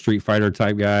know, like a Street Fighter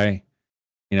type guy.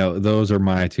 You know, those are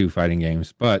my two fighting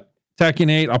games, but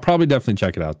Tekken 8, I'll probably definitely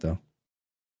check it out though.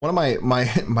 One of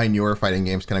my newer fighting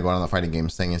games, kind of going on the fighting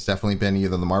games thing, has definitely been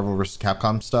either the Marvel vs.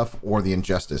 Capcom stuff or the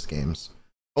Injustice games.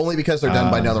 Only because they're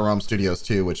done by NetherRealm Studios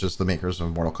too, which is the makers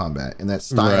of Mortal Kombat. And that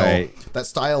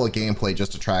style of gameplay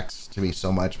just attracts to me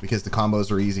so much because the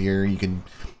combos are easier. You can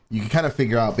kind of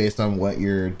figure out based on what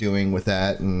you're doing with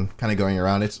that and kind of going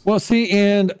around. It's well,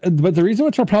 see, but the reason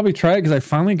which I'll probably try it because I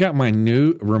finally got my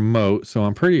new remote, so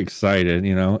I'm pretty excited,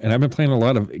 you know. And I've been playing a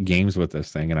lot of games with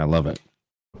this thing, and I love it.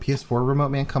 PS4 remote,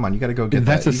 man, come on, you got to go get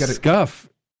That's that. a Scuff.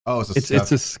 Oh, it's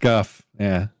a Scuff.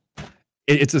 Yeah,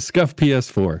 it's a Scuff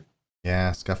PS4.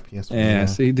 Yeah, Scuff PS4. Yeah,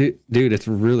 see, dude, it's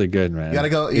really good, man. You gotta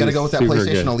go with that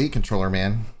PlayStation Elite controller,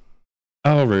 man.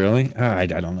 Oh, really? I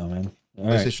don't know, man.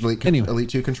 PlayStation Elite, Elite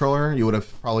 2 controller, you would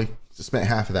have probably spent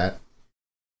half of that.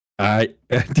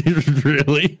 Dude,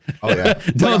 really? Oh yeah.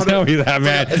 Don't tell me that,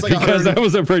 man. It's like because that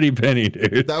was a pretty penny,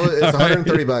 dude. That was it's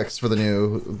 $130 for the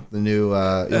new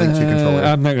Elite 2 controller.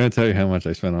 I'm not gonna tell you how much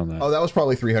I spent on that. Oh, that was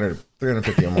probably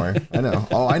 350 or more. I know.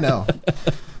 Oh, I know.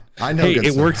 Hey,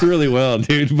 it works really well,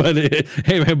 dude. But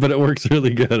it works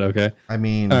really good. Okay. I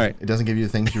mean, all right. It doesn't give you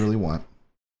the things you really want.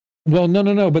 Well,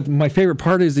 no. But my favorite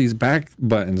part is these back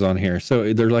buttons on here.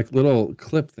 So they're like little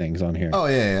clip things on here. Oh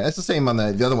yeah. It's the same on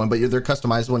the other one, but they're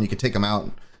customizable and you can take them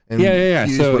out. And yeah.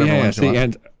 So see,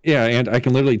 and I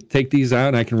can literally take these out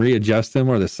and I can readjust them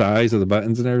or the size of the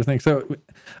buttons and everything. So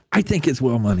I think it's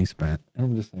well money spent.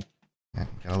 I'm just saying. Yeah,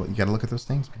 you gotta look at those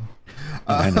things, man.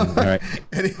 I know. All right.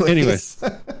 Anyways.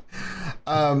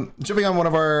 Jumping on one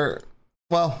of our,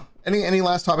 well, any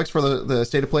last topics for the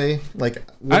state of play? Like,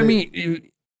 I mean,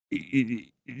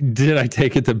 did I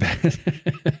take it to bed?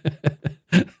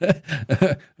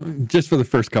 Just for the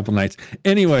first couple nights.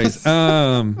 Anyways, you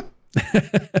got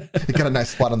a nice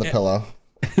spot on the pillow.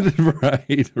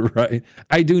 Right.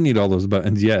 I do need all those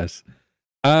buttons. Yes.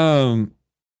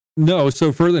 No.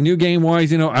 So for the new game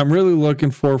wise, you know, I'm really looking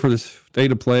for this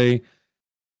state of play.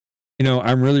 You know,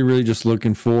 I'm really just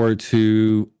looking forward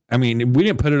to, I mean, we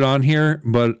didn't put it on here,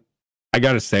 but I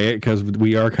got to say it because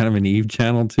we are kind of an Eve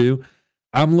channel too.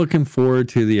 I'm looking forward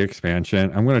to the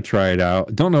expansion. I'm going to try it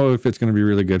out. Don't know if it's going to be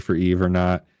really good for Eve or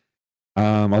not.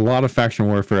 A lot of faction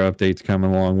warfare updates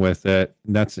coming along with it.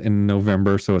 That's in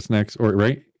November. So it's next, or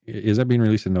right? Is that being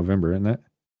released in November? Isn't that?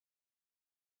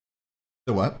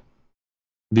 The what?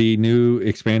 The new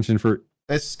expansion for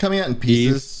it's coming out in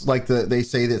pieces. Eve. Like they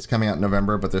say that it's coming out in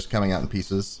November, but it's coming out in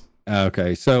pieces.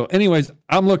 Okay. So anyways,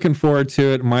 I'm looking forward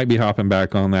to it. Might be hopping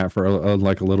back on that for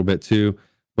like a little bit too.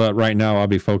 But right now I'll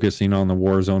be focusing on the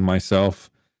Warzone myself.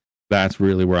 That's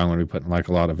really where I'm going to be putting like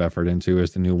a lot of effort into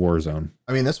is the new Warzone.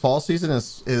 I mean, this fall season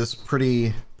is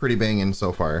pretty banging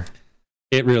so far.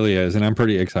 It really is. And I'm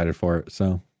pretty excited for it.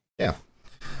 So yeah.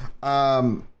 A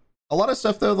lot of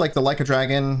stuff though, like the Like a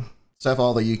Dragon stuff,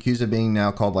 all the Yakuza being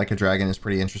now called Like a Dragon is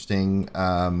pretty interesting.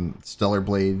 Stellar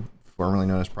Blade, formerly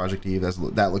known as Project Eve,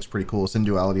 that looks pretty cool. Sin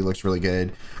Duality looks really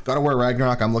good. God of War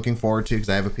Ragnarok I'm looking forward to because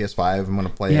I have a PS5. I'm going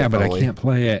to play it. Yeah, but I can't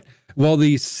play it. Well,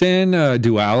 the Sin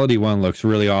Duality one looks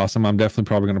really awesome. I'm definitely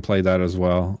probably going to play that as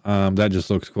well. That just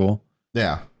looks cool.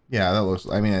 Yeah, that looks,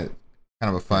 I mean,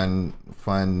 kind of a fun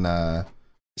like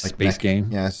space game.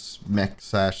 Yes,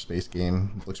 mech/space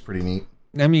game. Looks pretty neat.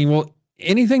 I mean, well,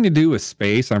 anything to do with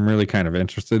space, I'm really kind of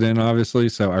interested in, obviously.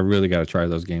 So I really got to try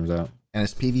those games out. And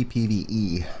it's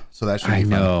PvPvE, so that should be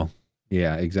fun. I know.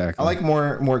 Yeah, exactly. I like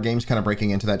more games kind of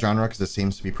breaking into that genre because it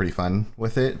seems to be pretty fun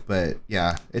with it. But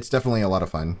yeah, it's definitely a lot of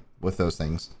fun with those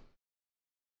things.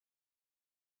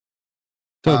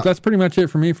 So that's pretty much it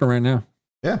for me for right now.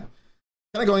 Yeah.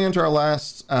 Kind of going into our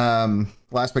last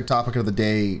big topic of the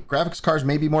day. Graphics cards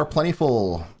may be more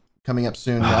plentiful coming up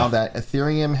soon now that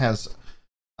Ethereum has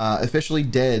officially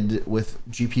dead with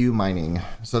GPU mining.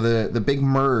 So the big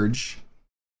merge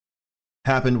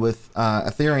happened with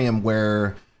Ethereum,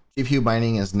 where GPU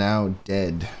mining is now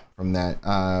dead from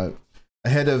that.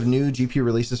 Ahead of new GPU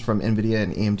releases from NVIDIA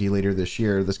and AMD later this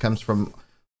year. This comes from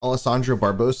Alessandro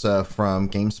Barbosa from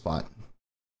GameSpot.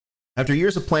 After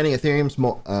years of planning, Ethereum's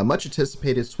much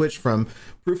anticipated switch from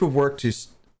proof of work to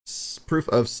proof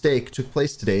of stake took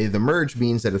place today. The merge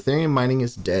means that Ethereum mining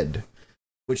is dead,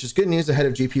 which is good news ahead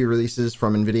of GPU releases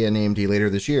from NVIDIA and AMD later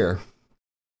this year.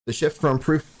 The shift from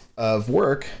proof of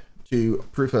work to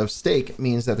proof of stake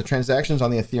means that the transactions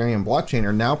on the Ethereum blockchain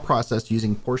are now processed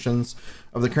using portions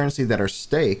of the currency that are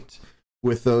staked,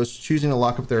 with those choosing to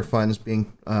lock up their funds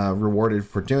being rewarded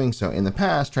for doing so. In the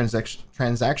past,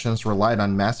 transactions relied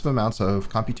on massive amounts of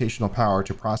computational power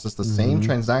to process the same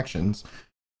transactions,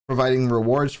 providing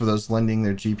rewards for those lending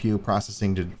their GPU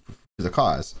processing to the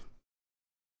cause.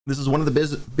 This is one of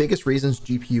the biggest reasons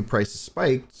GPU prices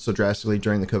spiked so drastically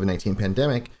during the COVID-19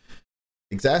 pandemic,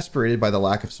 exacerbated by the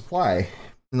lack of supply.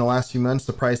 In the last few months,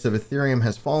 the price of Ethereum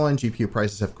has fallen. GPU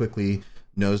prices have quickly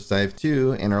nosedived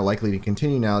too, and are likely to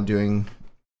continue now doing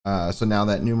so now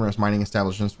that numerous mining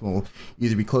establishments will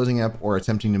either be closing up or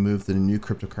attempting to move to the new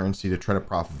cryptocurrency to try to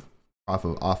profit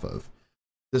off of.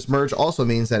 This merge also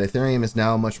means that Ethereum is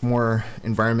now much more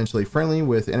environmentally friendly,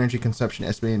 with energy consumption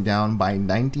estimated down by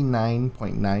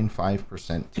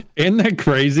 99.95%. Isn't that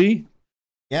crazy?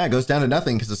 Yeah, it goes down to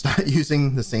nothing because it's not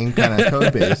using the same kind of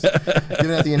code base. Given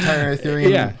that the entire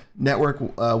Ethereum network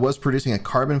was producing a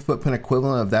carbon footprint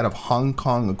equivalent of that of Hong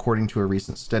Kong, according to a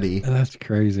recent study. That's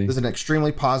crazy. This is an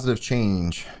extremely positive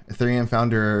change. Ethereum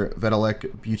founder Vitalik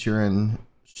Buterin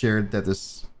shared that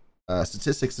this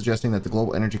statistic suggesting that the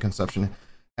global energy consumption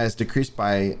has decreased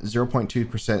by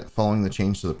 0.2% following the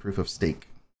change to the proof of stake.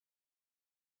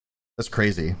 That's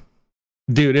crazy.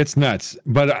 Dude, it's nuts.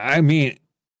 But I mean,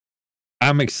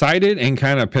 I'm excited and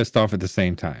kind of pissed off at the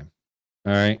same time.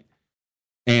 All right.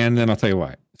 And then I'll tell you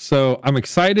why. So I'm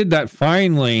excited that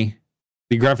finally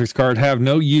the graphics card have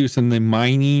no use in the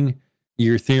mining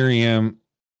your Ethereum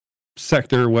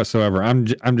sector whatsoever. I'm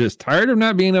just tired of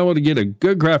not being able to get a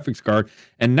good graphics card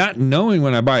and not knowing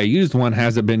when I buy a used one,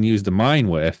 has it been used to mine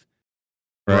with?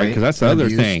 Right. Because that's the other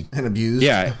thing. And abused.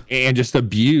 Yeah. And just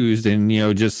abused and,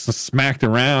 just smacked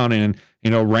around and,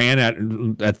 ran at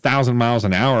 1,000 miles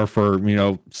an hour for,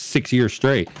 6 years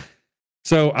straight.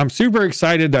 So I'm super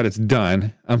excited that it's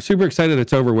done. I'm super excited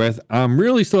it's over with. I'm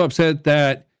really still upset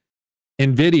that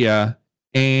NVIDIA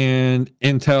and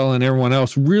Intel and everyone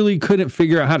else really couldn't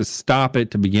figure out how to stop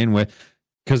it to begin with,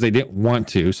 because they didn't want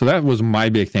to. So that was my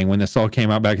big thing when this all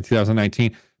came out back in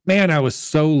 2019. Man, I was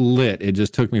so lit. It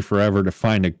just took me forever to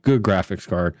find a good graphics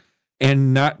card.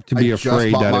 And not to be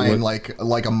afraid that mine it would,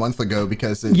 like a month ago,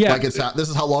 because this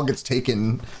is how long it's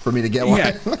taken for me to get one.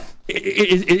 Yeah,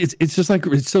 it's just like,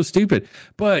 it's so stupid.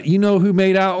 But you know who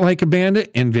made out like a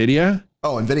bandit? NVIDIA.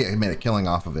 Oh, NVIDIA made a killing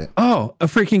off of it. Oh, a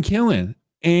freaking killing.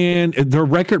 And the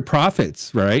record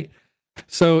profits, right?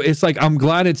 So it's like, I'm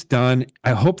glad it's done.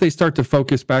 I hope they start to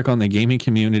focus back on the gaming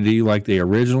community like they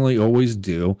originally always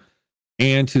do,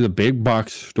 and to the big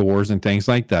box stores and things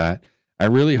like that. I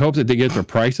really hope that they get their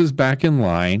prices back in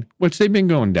line, which they've been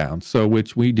going down. So,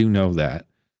 which we do know that.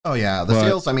 Oh yeah. The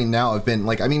sales, now have been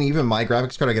even my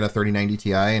graphics card, I get a 3090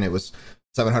 Ti and it was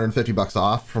 $750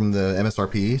 off from the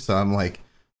MSRP. So I'm like,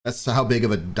 that's how big of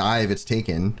a dive it's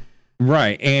taken.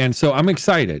 Right. And so I'm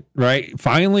excited, right?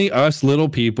 Finally, us little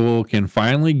people can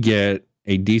finally get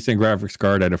a decent graphics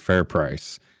card at a fair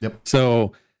price. Yep.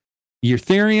 So your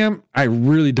Ethereum, I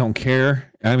really don't care.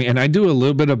 I mean, and I do a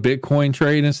little bit of Bitcoin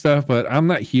trade and stuff, but I'm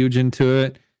not huge into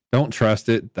it. Don't trust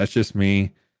it. That's just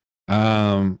me.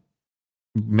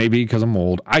 Maybe because I'm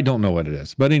old. I don't know what it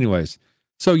is. But anyways,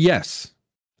 so yes,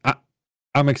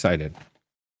 I'm excited.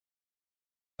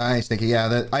 Nice, Nicky.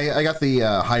 Yeah, I got the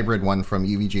hybrid one from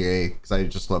EVGA because I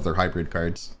just love their hybrid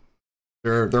cards.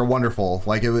 They're wonderful.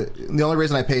 Like, the only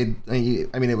reason I paid,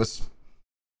 I mean, it was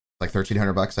like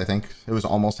 $1,300, I think. It was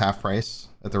almost half price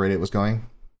at the rate it was going.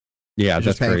 Yeah,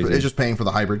 that's crazy. It's just paying for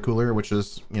the hybrid cooler, which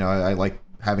is, I like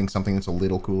having something that's a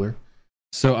little cooler.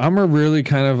 So I'm a really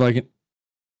kind of like an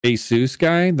Asus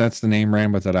guy. That's the name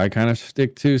Rambit that I kind of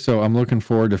stick to. So I'm looking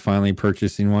forward to finally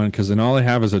purchasing one, because then all I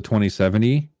have is a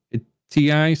 2070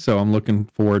 Ti. So I'm looking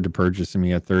forward to purchasing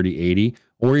me a 3080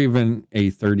 or even a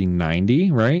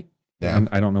 3090, right? Yeah. And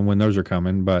I don't know when those are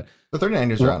coming, but the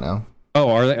 3090s are out now. Oh,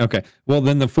 are they? Okay. Well,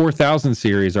 then the 4000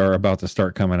 series are about to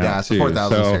start coming out. Yeah, it's the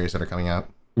 4000 series that are coming out.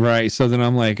 Right. So then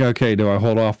I'm like, okay, do I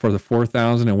hold off for the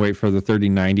 4000 and wait for the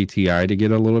 3090 Ti to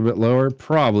get a little bit lower?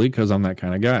 Probably, because I'm that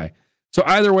kind of guy. So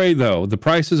either way, though, the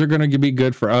prices are going to be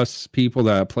good for us people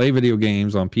that play video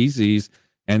games on PCs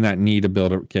and that need to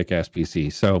build a kick-ass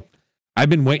PC. So I've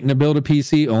been waiting to build a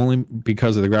PC only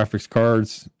because of the graphics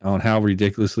cards, on how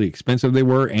ridiculously expensive they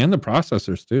were, and the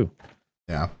processors too.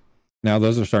 Yeah. Now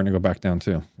those are starting to go back down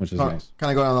too, which is nice. Kind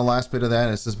of going on the last bit of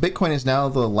that. It says Bitcoin is now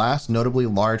the last notably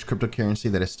large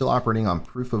cryptocurrency that is still operating on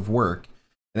proof of work,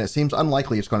 and it seems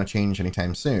unlikely it's going to change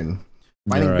anytime soon.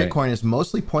 Mining Bitcoin is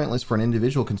mostly pointless for an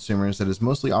individual consumer, as it is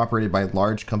mostly operated by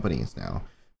large companies now,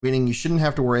 meaning you shouldn't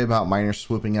have to worry about miners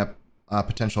swooping up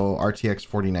potential RTX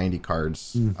 4090 cards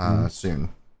soon.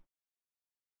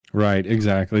 Right,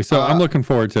 exactly. So I'm looking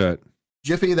forward to it.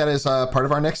 Jiffy, that is part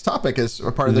of our next topic, is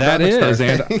part of the that is,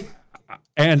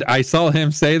 and I saw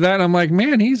him say that. I'm like,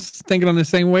 man, he's thinking on the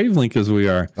same wavelength as we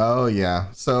are. Oh yeah.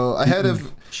 So ahead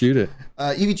of shoot it.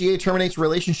 EVGA terminates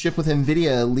relationship with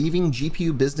NVIDIA, leaving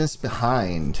GPU business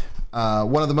behind.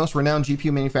 One of the most renowned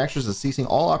GPU manufacturers is ceasing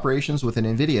all operations within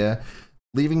NVIDIA,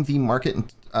 leaving the market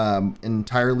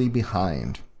entirely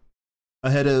behind.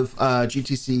 Ahead of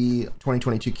GTC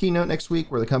 2022 keynote next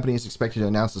week, where the company is expected to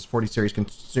announce its 40 series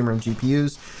consumer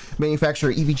GPUs,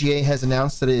 manufacturer EVGA has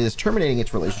announced that it is terminating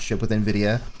its relationship with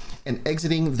NVIDIA and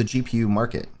exiting the GPU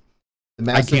market.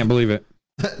 I can't believe it.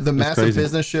 The massive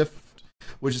business shift,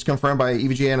 which is confirmed by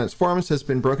EVGA on its forums, has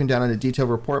been broken down in a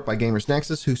detailed report by Gamers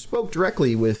Nexus, who spoke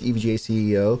directly with EVGA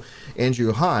CEO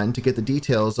Andrew Han to get the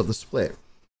details of the split.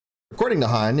 According to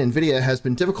Han, NVIDIA has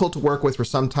been difficult to work with for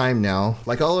some time now.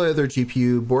 Like all other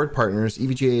GPU board partners,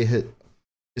 EVGA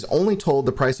is only told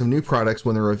the price of new products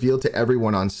when they're revealed to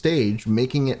everyone on stage,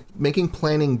 making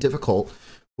planning difficult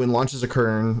when launches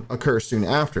occur soon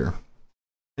after.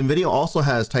 NVIDIA also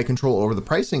has tight control over the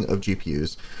pricing of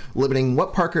GPUs, limiting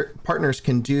what partners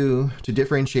can do to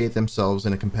differentiate themselves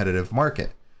in a competitive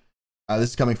market.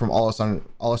 This is coming from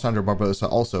Alessandro Barbosa,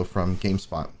 also from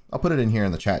GameSpot. I'll put it in here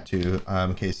in the chat too,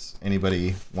 in case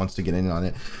anybody wants to get in on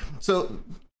it. So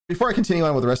before I continue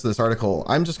on with the rest of this article,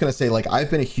 I'm just going to say, like,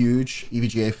 I've been a huge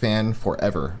EVGA fan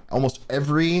forever. Almost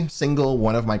every single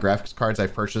one of my graphics cards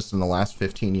I've purchased in the last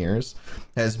 15 years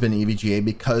has been EVGA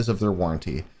because of their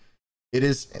warranty.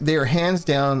 They are hands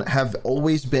down have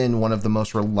always been one of the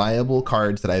most reliable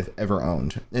cards that I've ever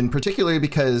owned, and particularly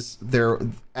because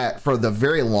for the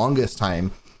very longest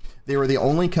time, they were the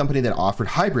only company that offered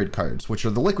hybrid cards, which are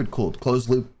the liquid cooled closed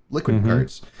loop liquid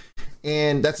cards.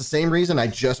 And that's the same reason I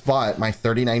just bought my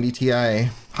 3090 Ti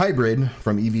hybrid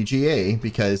from EVGA,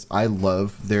 because I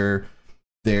love their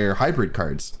hybrid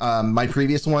cards. My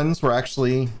previous ones were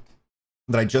actually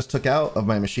that I just took out of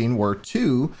my machine were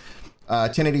two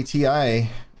 1080 Ti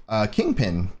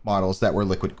Kingpin models that were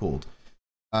liquid cooled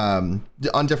on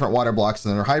different water blocks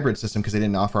than their hybrid system, because they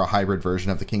didn't offer a hybrid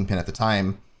version of the Kingpin at the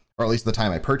time, or at least the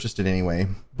time I purchased it anyway.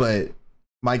 But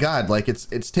my God, like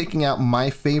it's taking out my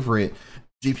favorite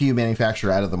GPU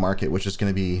manufacturer out of the market, which is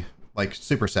going to be like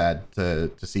super sad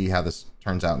to see how this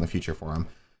turns out in the future for them.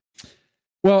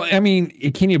 Well, I mean,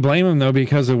 can you blame them though,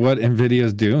 because of what NVIDIA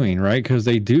is doing, right? Because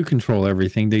they do control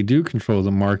everything. They do control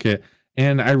the market.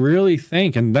 And I really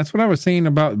think, and that's what I was saying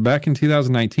about back in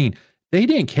 2019, they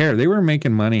didn't care. They were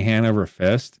making money hand over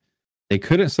fist. They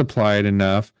couldn't supply it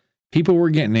enough. People were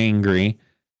getting angry.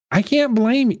 I can't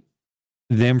blame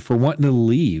them for wanting to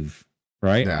leave,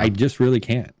 right? Yeah. I just really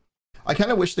can't. I kind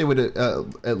of wish they would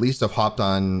at least have hopped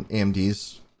on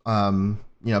AMD's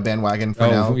bandwagon for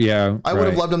now. Yeah, I would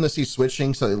have loved them to see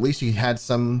switching, so at least you had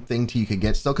something you could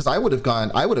get still. Because I would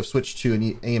have switched to an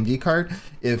AMD card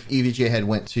if EVGA had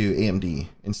went to AMD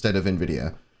instead of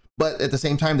NVIDIA. But at the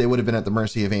same time, they would have been at the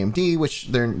mercy of AMD, which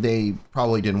they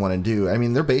probably didn't want to do. I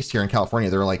mean, they're based here in California.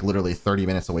 They're like literally 30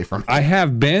 minutes away from. I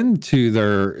have been to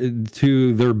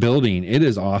their building. It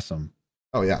is awesome.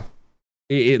 Oh yeah,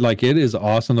 it is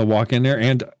awesome to walk in there,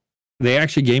 and they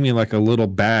actually gave me like a little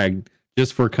bag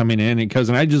just for coming in,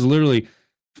 and I just literally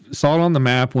saw it on the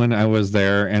map when I was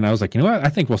there, and I was like, you know what? I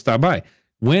think we'll stop by.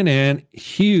 Went in,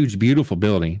 huge, beautiful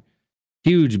building.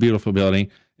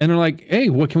 And they're like, hey,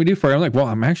 what can we do for you? I'm like, well,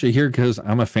 I'm actually here because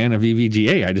I'm a fan of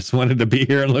EVGA. I just wanted to be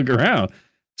here and look around.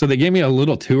 So they gave me a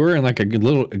little tour and like a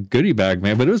little goodie bag,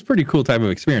 man. But it was a pretty cool type of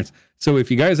experience. So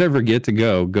if you guys ever get to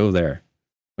go there,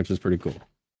 which is pretty cool.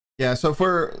 Yeah, so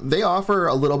they offer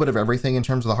a little bit of everything in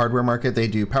terms of the hardware market. They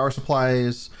do power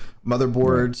supplies,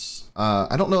 motherboards. Right.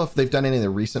 I don't know if they've done any of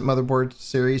the recent motherboard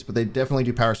series, but they definitely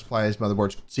do power supplies,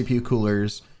 motherboards, CPU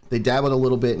coolers. They dabbled a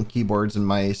little bit in keyboards and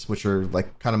mice, which are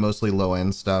like kind of mostly low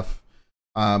end stuff.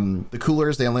 The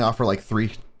coolers, they only offer like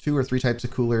two or three types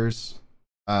of coolers,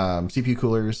 CPU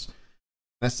coolers.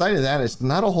 And aside of that, it's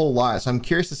not a whole lot. So I'm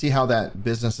curious to see how that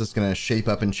business is going to shape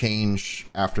up and change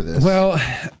after this. Well,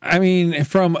 I mean,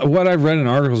 from what I've read in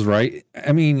articles, right?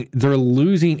 I mean, they're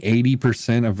losing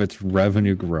 80% of its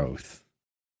revenue growth.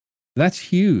 That's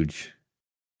huge.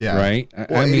 Yeah. Right.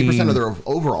 Well, I 80% of mean, their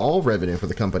overall revenue for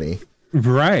the company.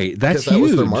 right. That's Because that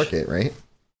was their huge. market, right?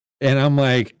 And I'm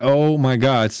like, oh my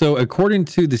God. So according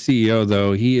to the CEO,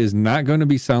 though, he is not going to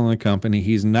be selling the company.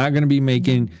 He's not going to be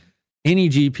making any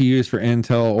GPUs for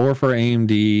Intel or for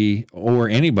AMD or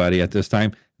anybody at this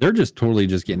time. They're just totally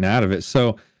just getting out of it.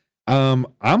 So I'm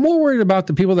more worried about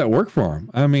the people that work for him.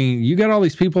 I mean, you got all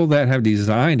these people that have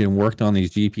designed and worked on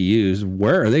these GPUs.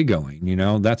 Where are they going? You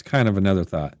know, that's kind of another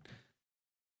thought.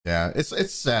 Yeah,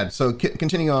 it's sad. So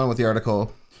continuing on with the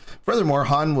article. Furthermore,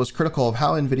 Han was critical of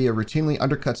how NVIDIA routinely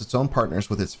undercuts its own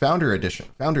partners with its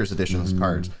Founders Editions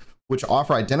cards, which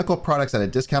offer identical products at a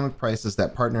discounted prices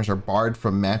that partners are barred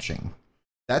from matching.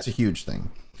 That's a huge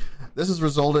thing. This has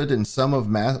resulted in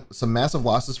some massive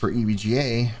losses for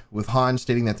EVGA, with Han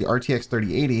stating that the RTX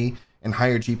 3080 and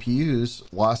higher GPUs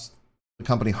lost the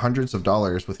company hundreds of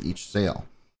dollars with each sale.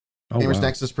 Gamers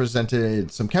Nexus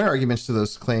presented some counter arguments to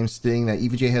those claims, stating that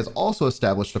EVGA has also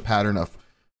established a pattern of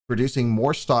producing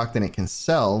more stock than it can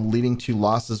sell, leading to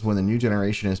losses when the new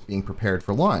generation is being prepared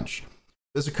for launch.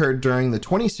 This occurred during the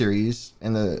 20 series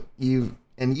and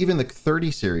even the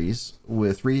 30 series,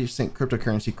 with recent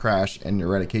cryptocurrency crash and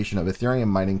eradication of Ethereum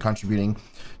mining contributing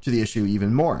to the issue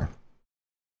even more.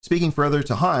 Speaking further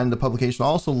to Han, the publication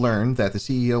also learned that the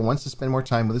CEO wants to spend more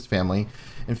time with his family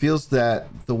and feels that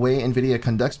the way NVIDIA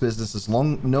conducts business is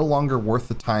no longer worth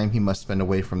the time he must spend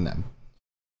away from them.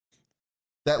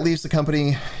 That leaves the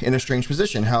company in a strange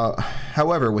position.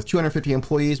 However, with 250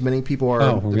 employees, many people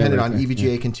are dependent on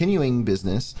EVGA continuing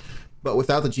business, but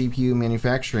without the GPU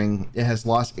manufacturing, it has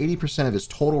lost 80% of its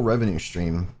total revenue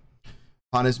stream.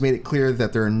 Han has made it clear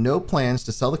that there are no plans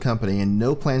to sell the company and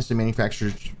no plans to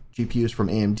manufacture GPUs from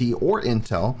AMD or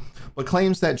Intel, but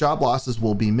claims that job losses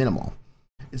will be minimal.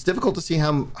 It's difficult to see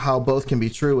how both can be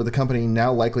true, with the company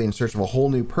now likely in search of a whole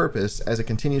new purpose as it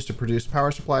continues to produce power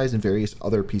supplies and various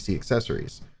other PC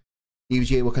accessories.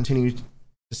 EVGA will continue to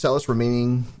sell its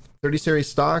remaining 30 series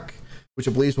stock, which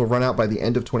it believes will run out by the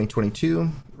end of 2022.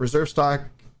 Reserve stock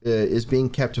is being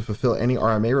kept to fulfill any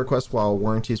RMA requests, while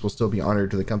warranties will still be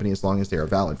honored to the company as long as they are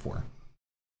valid for.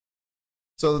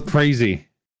 So crazy.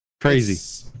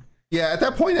 Yeah, at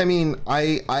that point, I mean,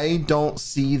 I don't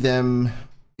see them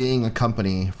being a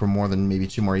company for more than maybe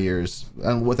 2 more years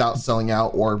without selling out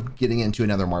or getting into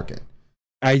another market.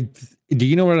 Do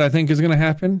you know what I think is going to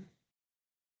happen?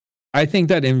 I think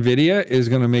that NVIDIA is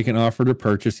going to make an offer to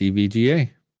purchase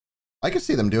EVGA. I could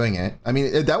see them doing it. I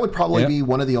mean, that would probably be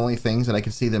one of the only things that I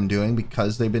could see them doing,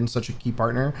 because they've been such a key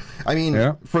partner. I mean,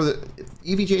 for the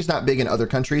EVGA is not big in other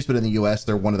countries, but in the US,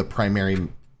 they're one of the primary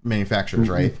manufacturers,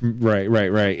 right?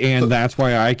 Right. And so, that's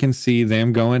why I can see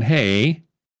them going, hey,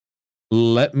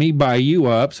 let me buy you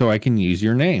up so I can use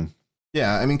your name.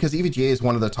 Yeah, I mean, because EVGA is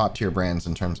one of the top tier brands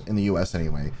in the US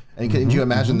anyway. And can you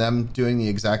imagine them doing the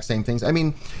exact same things? I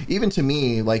mean, even to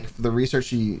me, like the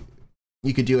research you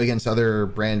could do against other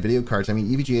brand video cards. I mean,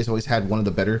 EVGA has always had one of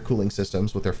the better cooling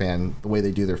systems with the way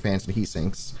they do their fans and heat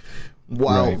sinks.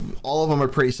 While all of them are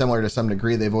pretty similar to some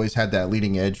degree, they've always had that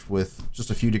leading edge with just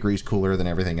a few degrees cooler than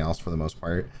everything else for the most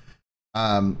part.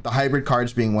 The hybrid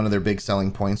cards being one of their big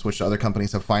selling points, which other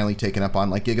companies have finally taken up on,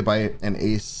 like Gigabyte and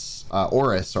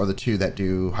Aorus are the two that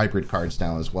do hybrid cards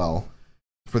now as well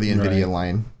for the NVIDIA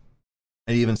line,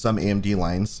 and even some AMD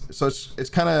lines. So it's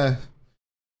kind of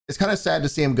sad to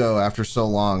see him go after so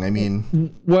long. I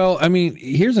mean, well, I mean,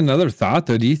 here's another thought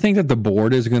though. Do you think that the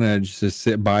board is going to just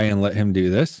sit by and let him do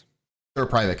this? They're a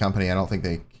private company. I don't think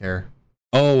they care.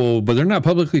 Oh, but they're not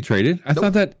publicly traded. I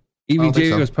thought that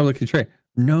EVGA was publicly traded.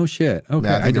 No shit. Okay,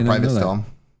 yeah, I think they're private still.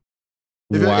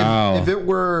 Wow.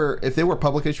 If they were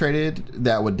publicly traded,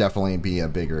 that would definitely be a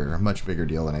much bigger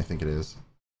deal than I think it is.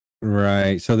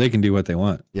 Right. So they can do what they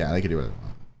want. Yeah, they can do what they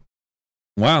want.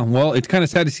 Wow. Well, it's kind of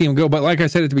sad to see him go, but like I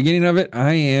said at the beginning of it,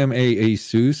 I am a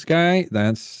ASUS guy.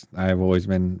 I've always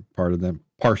been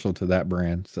partial to that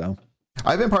brand. So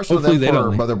I've been partial to them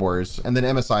for motherboards, and then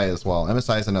MSI as well.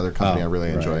 MSI is another company I really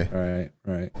enjoy.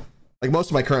 Right. Like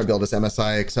most of my current build is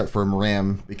MSI, except for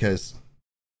RAM, because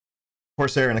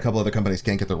Corsair and a couple other companies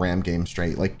can't get the RAM game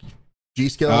straight. Like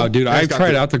G.Skill. Oh, dude, I've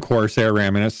tried out the Corsair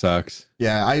RAM and it sucks.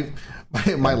 Yeah,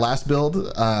 my last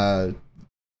build, I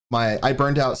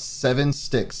burned out 7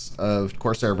 sticks of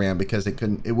Corsair RAM because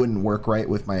it wouldn't work right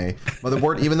with my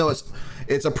motherboard, even though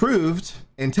it's approved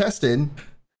and tested.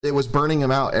 It was burning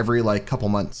them out every like couple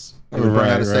months. It would burn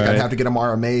out a stick. I'd have to get them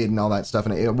RMA'd and all that stuff,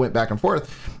 and it went back and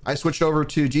forth. I switched over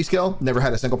to G.Skill, never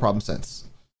had a single problem since.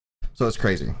 So it's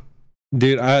crazy.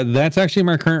 Dude, that's actually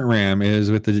my current RAM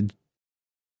is with the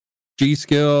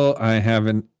G.Skill. I have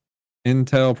an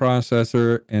Intel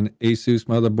processor, an Asus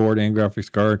motherboard and graphics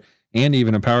card, and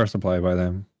even a power supply by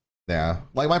them. Yeah,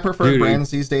 like my preferred Dude,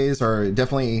 brands these days are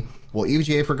definitely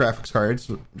EVGA for graphics cards,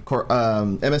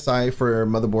 MSI for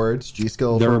motherboards,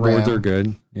 G.Skill their for boards RAM, are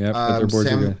good. Yeah, their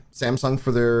boards are good. Samsung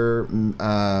for their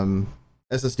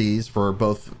SSDs for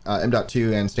both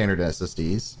M.2 and standard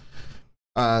SSDs.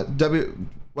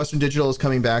 Western Digital is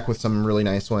coming back with some really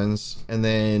nice ones, and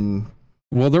then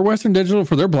Well, their Western Digital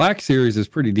for their Black Series is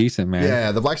pretty decent, man.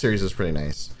 yeah, the Black Series is pretty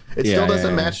nice. It still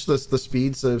doesn't match the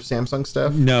speeds of Samsung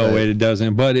stuff. No, it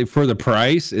doesn't. But for the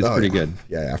price, it's pretty good.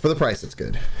 Yeah, for the price, it's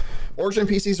good. Origin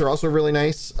PCs are also really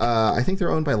nice. I think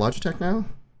they're owned by Logitech now.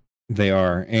 They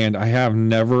are, and I have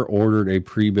never ordered a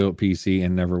pre-built PC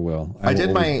and never will. I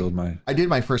did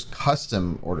my first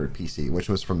custom ordered PC, which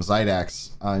was from Zydax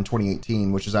in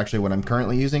 2018, which is actually what I'm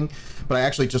currently using. But I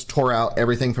actually just tore out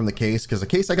everything from the case because the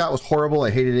case I got was horrible. I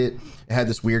hated it. It had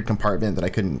this weird compartment that I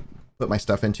couldn't put my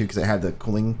stuff into because it had the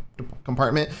cooling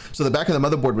compartment. So the back of the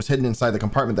motherboard was hidden inside the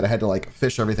compartment that I had to like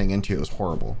fish everything into. It was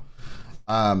horrible.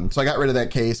 So I got rid of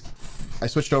that case. I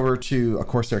switched over to a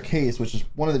Corsair case, which is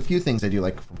one of the few things I do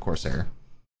like from Corsair.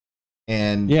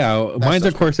 And yeah, mine's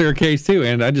a Corsair case too,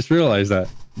 and I just realized that.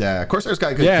 Yeah, Corsair's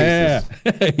got good cases.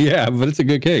 Yeah. Yeah, but it's a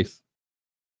good case.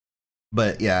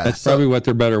 But yeah, that's probably what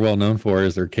they're well known for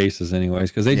is their cases, anyways,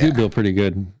 because they do build pretty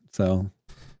good. So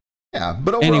yeah,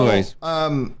 but overall, it's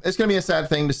gonna be a sad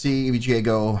thing to see EVGA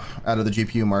go out of the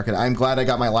GPU market. I'm glad I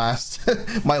got my last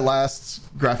my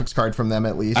last graphics card from them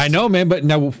at least. I know, man, but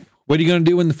now what are you gonna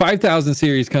do when the 5000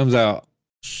 series comes out?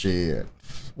 Shit.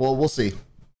 Well, we'll see.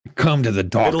 Come to the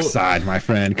dark side, my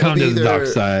friend. Come to the dark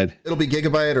side. It'll be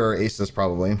Gigabyte or Asus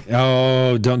probably.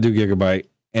 Oh, don't do Gigabyte.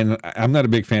 And I'm not a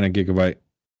big fan of Gigabyte,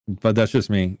 but that's just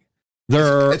me.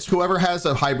 It's whoever has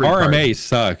a hybrid RMA card.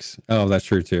 Sucks. Oh, that's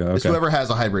true too. Okay. It's whoever has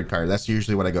a hybrid card. That's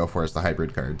usually what I go for is the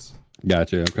hybrid cards.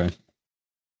 Gotcha. Okay.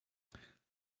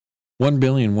 1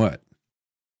 billion what?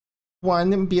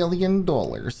 $1 billion.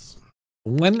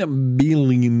 $1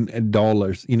 billion.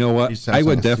 You know what? I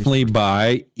would definitely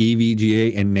buy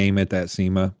EVGA and name it that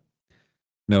SEMA.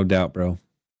 No doubt, bro.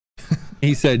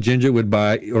 He said Ginger would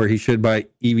buy, or he should buy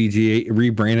EVGA,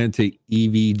 rebrand it to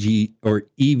EVG or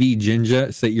EV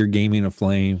Ginger, set your gaming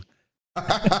aflame.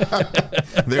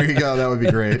 There you go. That would be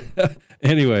great.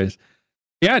 Anyways.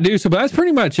 Yeah, dude. So that's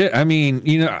pretty much it. I mean,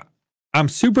 you know, I'm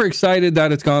super excited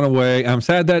that it's gone away. I'm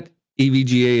sad that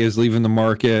EVGA is leaving the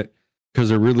market because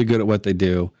they're really good at what they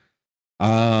do.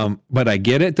 But I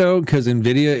get it though, because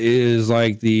NVIDIA is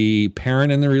like the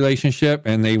parent in the relationship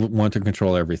and they want to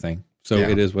control everything. So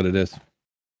it is what it is.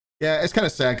 Yeah, it's kind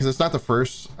of sad because it's not the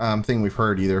first thing we've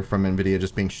heard either from NVIDIA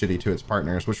just being shitty to its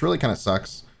partners, which really kind of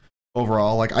sucks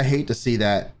overall. Like, I hate to see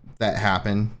that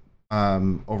happen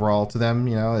overall to them.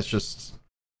 You know, it's just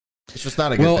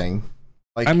not a good thing.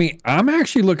 Like, I mean, I'm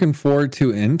actually looking forward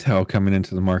to Intel coming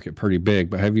into the market pretty big,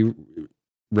 but have you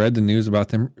read the news about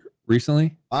them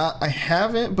recently? I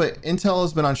haven't, but Intel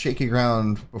has been on shaky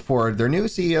ground before. Their new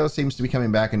CEO seems to be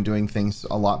coming back and doing things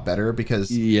a lot better because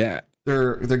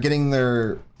they're getting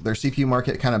their CPU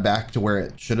market kind of back to where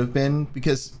it should have been,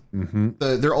 because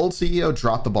their old CEO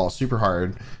dropped the ball super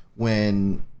hard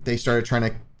when they started trying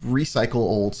to recycle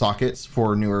old sockets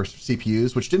for newer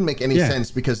CPUs, which didn't make any sense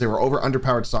because they were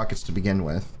underpowered sockets to begin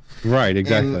with. Right,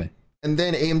 exactly. And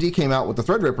then AMD came out with the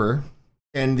Threadripper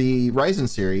and the Ryzen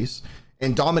series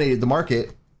and dominated the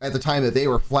market at the time that they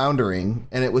were floundering,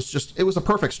 and it was a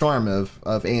perfect storm of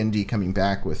AMD coming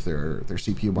back with their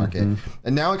CPU market.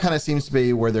 And now it kind of seems to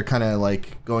be where they're kind of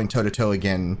like going toe to toe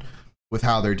again with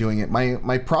how they're doing it.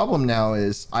 My problem now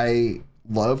is I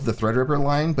love the Threadripper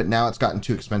line, but now it's gotten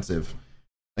too expensive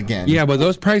again. Yeah, but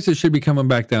those prices should be coming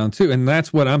back down too, and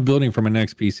that's what I'm building for my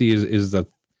next PC is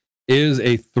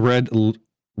a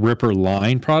Threadripper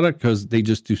line product, because they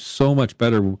just do so much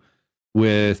better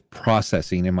with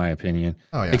processing, in my opinion.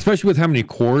 Oh yeah. Especially with how many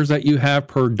cores that you have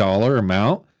per dollar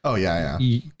amount. Oh yeah.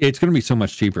 It's going to be so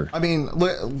much cheaper. I mean,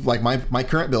 like my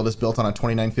current build is built on a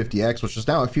 2950X, which is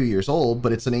now a few years old,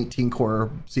 but it's an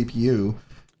 18-core CPU.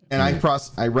 And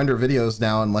I render videos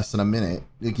now in less than a minute,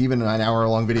 like even an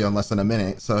hour-long video in less than a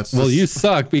minute. So it's you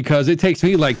suck, because it takes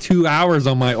me like 2 hours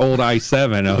on my old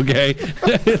i7. Okay,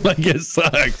 like it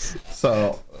sucks.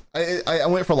 So I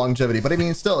went for longevity, but I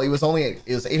mean, still, it was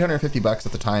 $850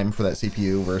 at the time for that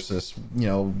CPU versus, you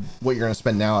know, what you're going to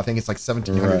spend now. I think it's like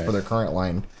 $1,700 for their current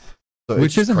line. So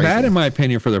which isn't bad in my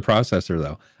opinion for their processor,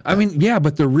 though. I mean, yeah,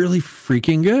 but they're really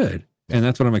freaking good, and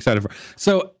that's what I'm excited for.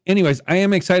 So, anyways, I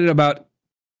am excited about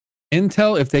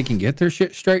Intel, if they can get their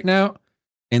shit straightened out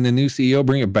and the new CEO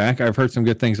bring it back. I've heard some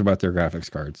good things about their graphics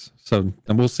cards. So,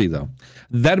 and we'll see though.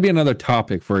 That'd be another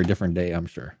topic for a different day, I'm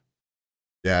sure.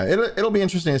 Yeah, it'll be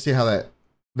interesting to see how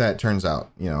that turns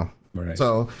out, you know. Right.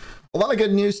 So A lot of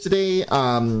good news today.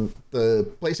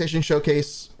 The PlayStation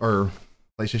Showcase, or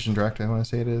PlayStation Direct, I want to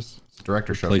say it is. It's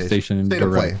Director Showcase. PlayStation State Direct.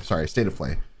 of Play. Sorry, State of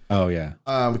Play. Oh yeah.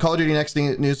 The Call of Duty Next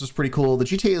news was pretty cool. The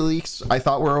GTA leaks I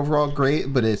thought were overall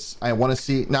great, but I want to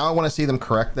see them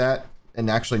correct that and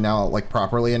actually now like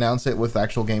properly announce it with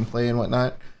actual gameplay and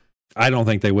whatnot. I don't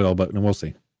think they will, but we'll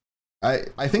see.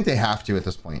 I think they have to at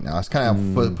this point now. It's kind of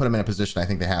put them in a position. I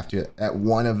think they have to at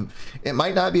one of. It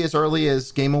might not be as early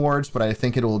as Game Awards, but I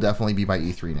think it will definitely be by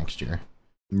E3 next year.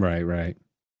 Right.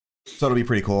 So it'll be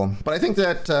pretty cool. But I think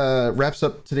that wraps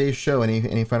up today's show.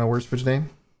 Any final words for today?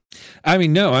 But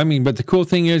the cool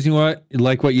thing is, you know what?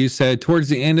 Like what you said, towards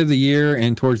the end of the year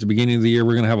and towards the beginning of the year,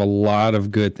 we're gonna have a lot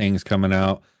of good things coming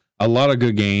out. A lot of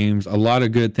good games, a lot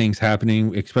of good things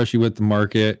happening, especially with the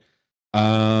market.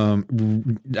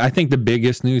 I think the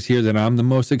biggest news here that I'm the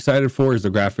most excited for is the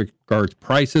graphic cards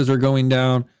prices are going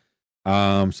down.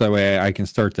 So that way I can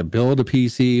start to build a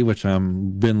PC, which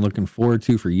I'm been looking forward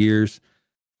to for years.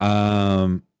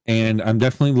 And I'm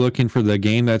definitely looking for the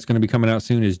game that's going to be coming out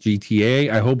soon is GTA.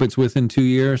 I hope it's within 2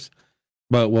 years,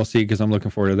 but we'll see because I'm looking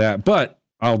forward to that. But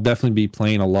I'll definitely be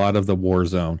playing a lot of the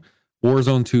Warzone.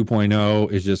 Warzone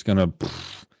 2.0 is just going to...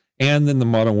 And then the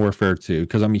Modern Warfare 2,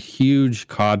 because I'm a huge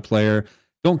COD player.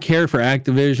 Don't care for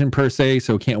Activision per se,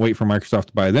 so can't wait for Microsoft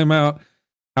to buy them out.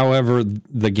 However,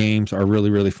 the games are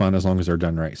really, really fun as long as they're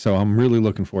done right. So I'm really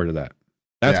looking forward to that.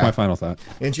 That's my final thought.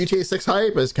 And GTA 6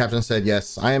 hype, as Captain said,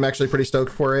 yes, I am actually pretty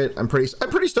stoked for it. I'm pretty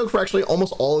stoked for actually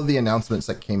almost all of the announcements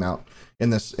that came out in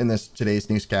this today's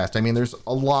newscast. I mean, there's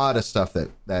a lot of stuff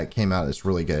that came out that's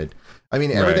really good. I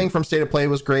mean, everything from State of Play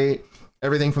was great.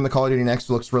 Everything from the Call of Duty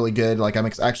Next looks really good. Like, I'm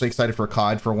actually excited for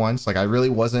COD for once. Like, I really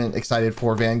wasn't excited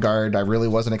for Vanguard. I really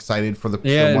wasn't excited for the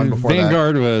one before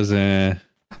Vanguard was the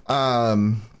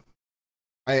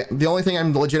only thing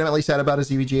I'm legitimately sad about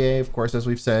is EVGA, of course, as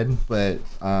we've said. But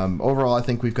overall, I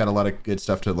think we've got a lot of good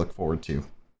stuff to look forward to.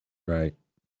 Right.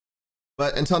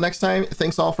 But until next time,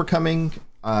 thanks all for coming,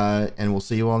 and we'll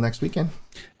see you all next weekend.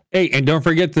 Hey, and don't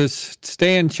forget to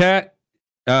stay in chat.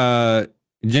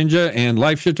 Jinja and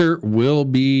Life Shifter will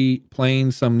be playing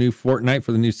some new Fortnite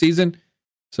for the new season.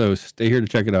 So stay here to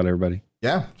check it out, everybody.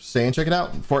 Yeah, stay and check it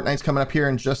out. Fortnite's coming up here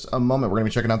in just a moment. We're going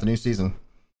to be checking out the new season.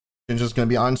 Jinja's going to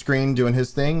be on screen doing his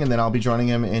thing, and then I'll be joining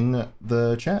him in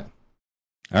the chat.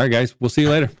 All right, guys. We'll see you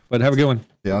later. But have a good one.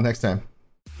 See y'all next time.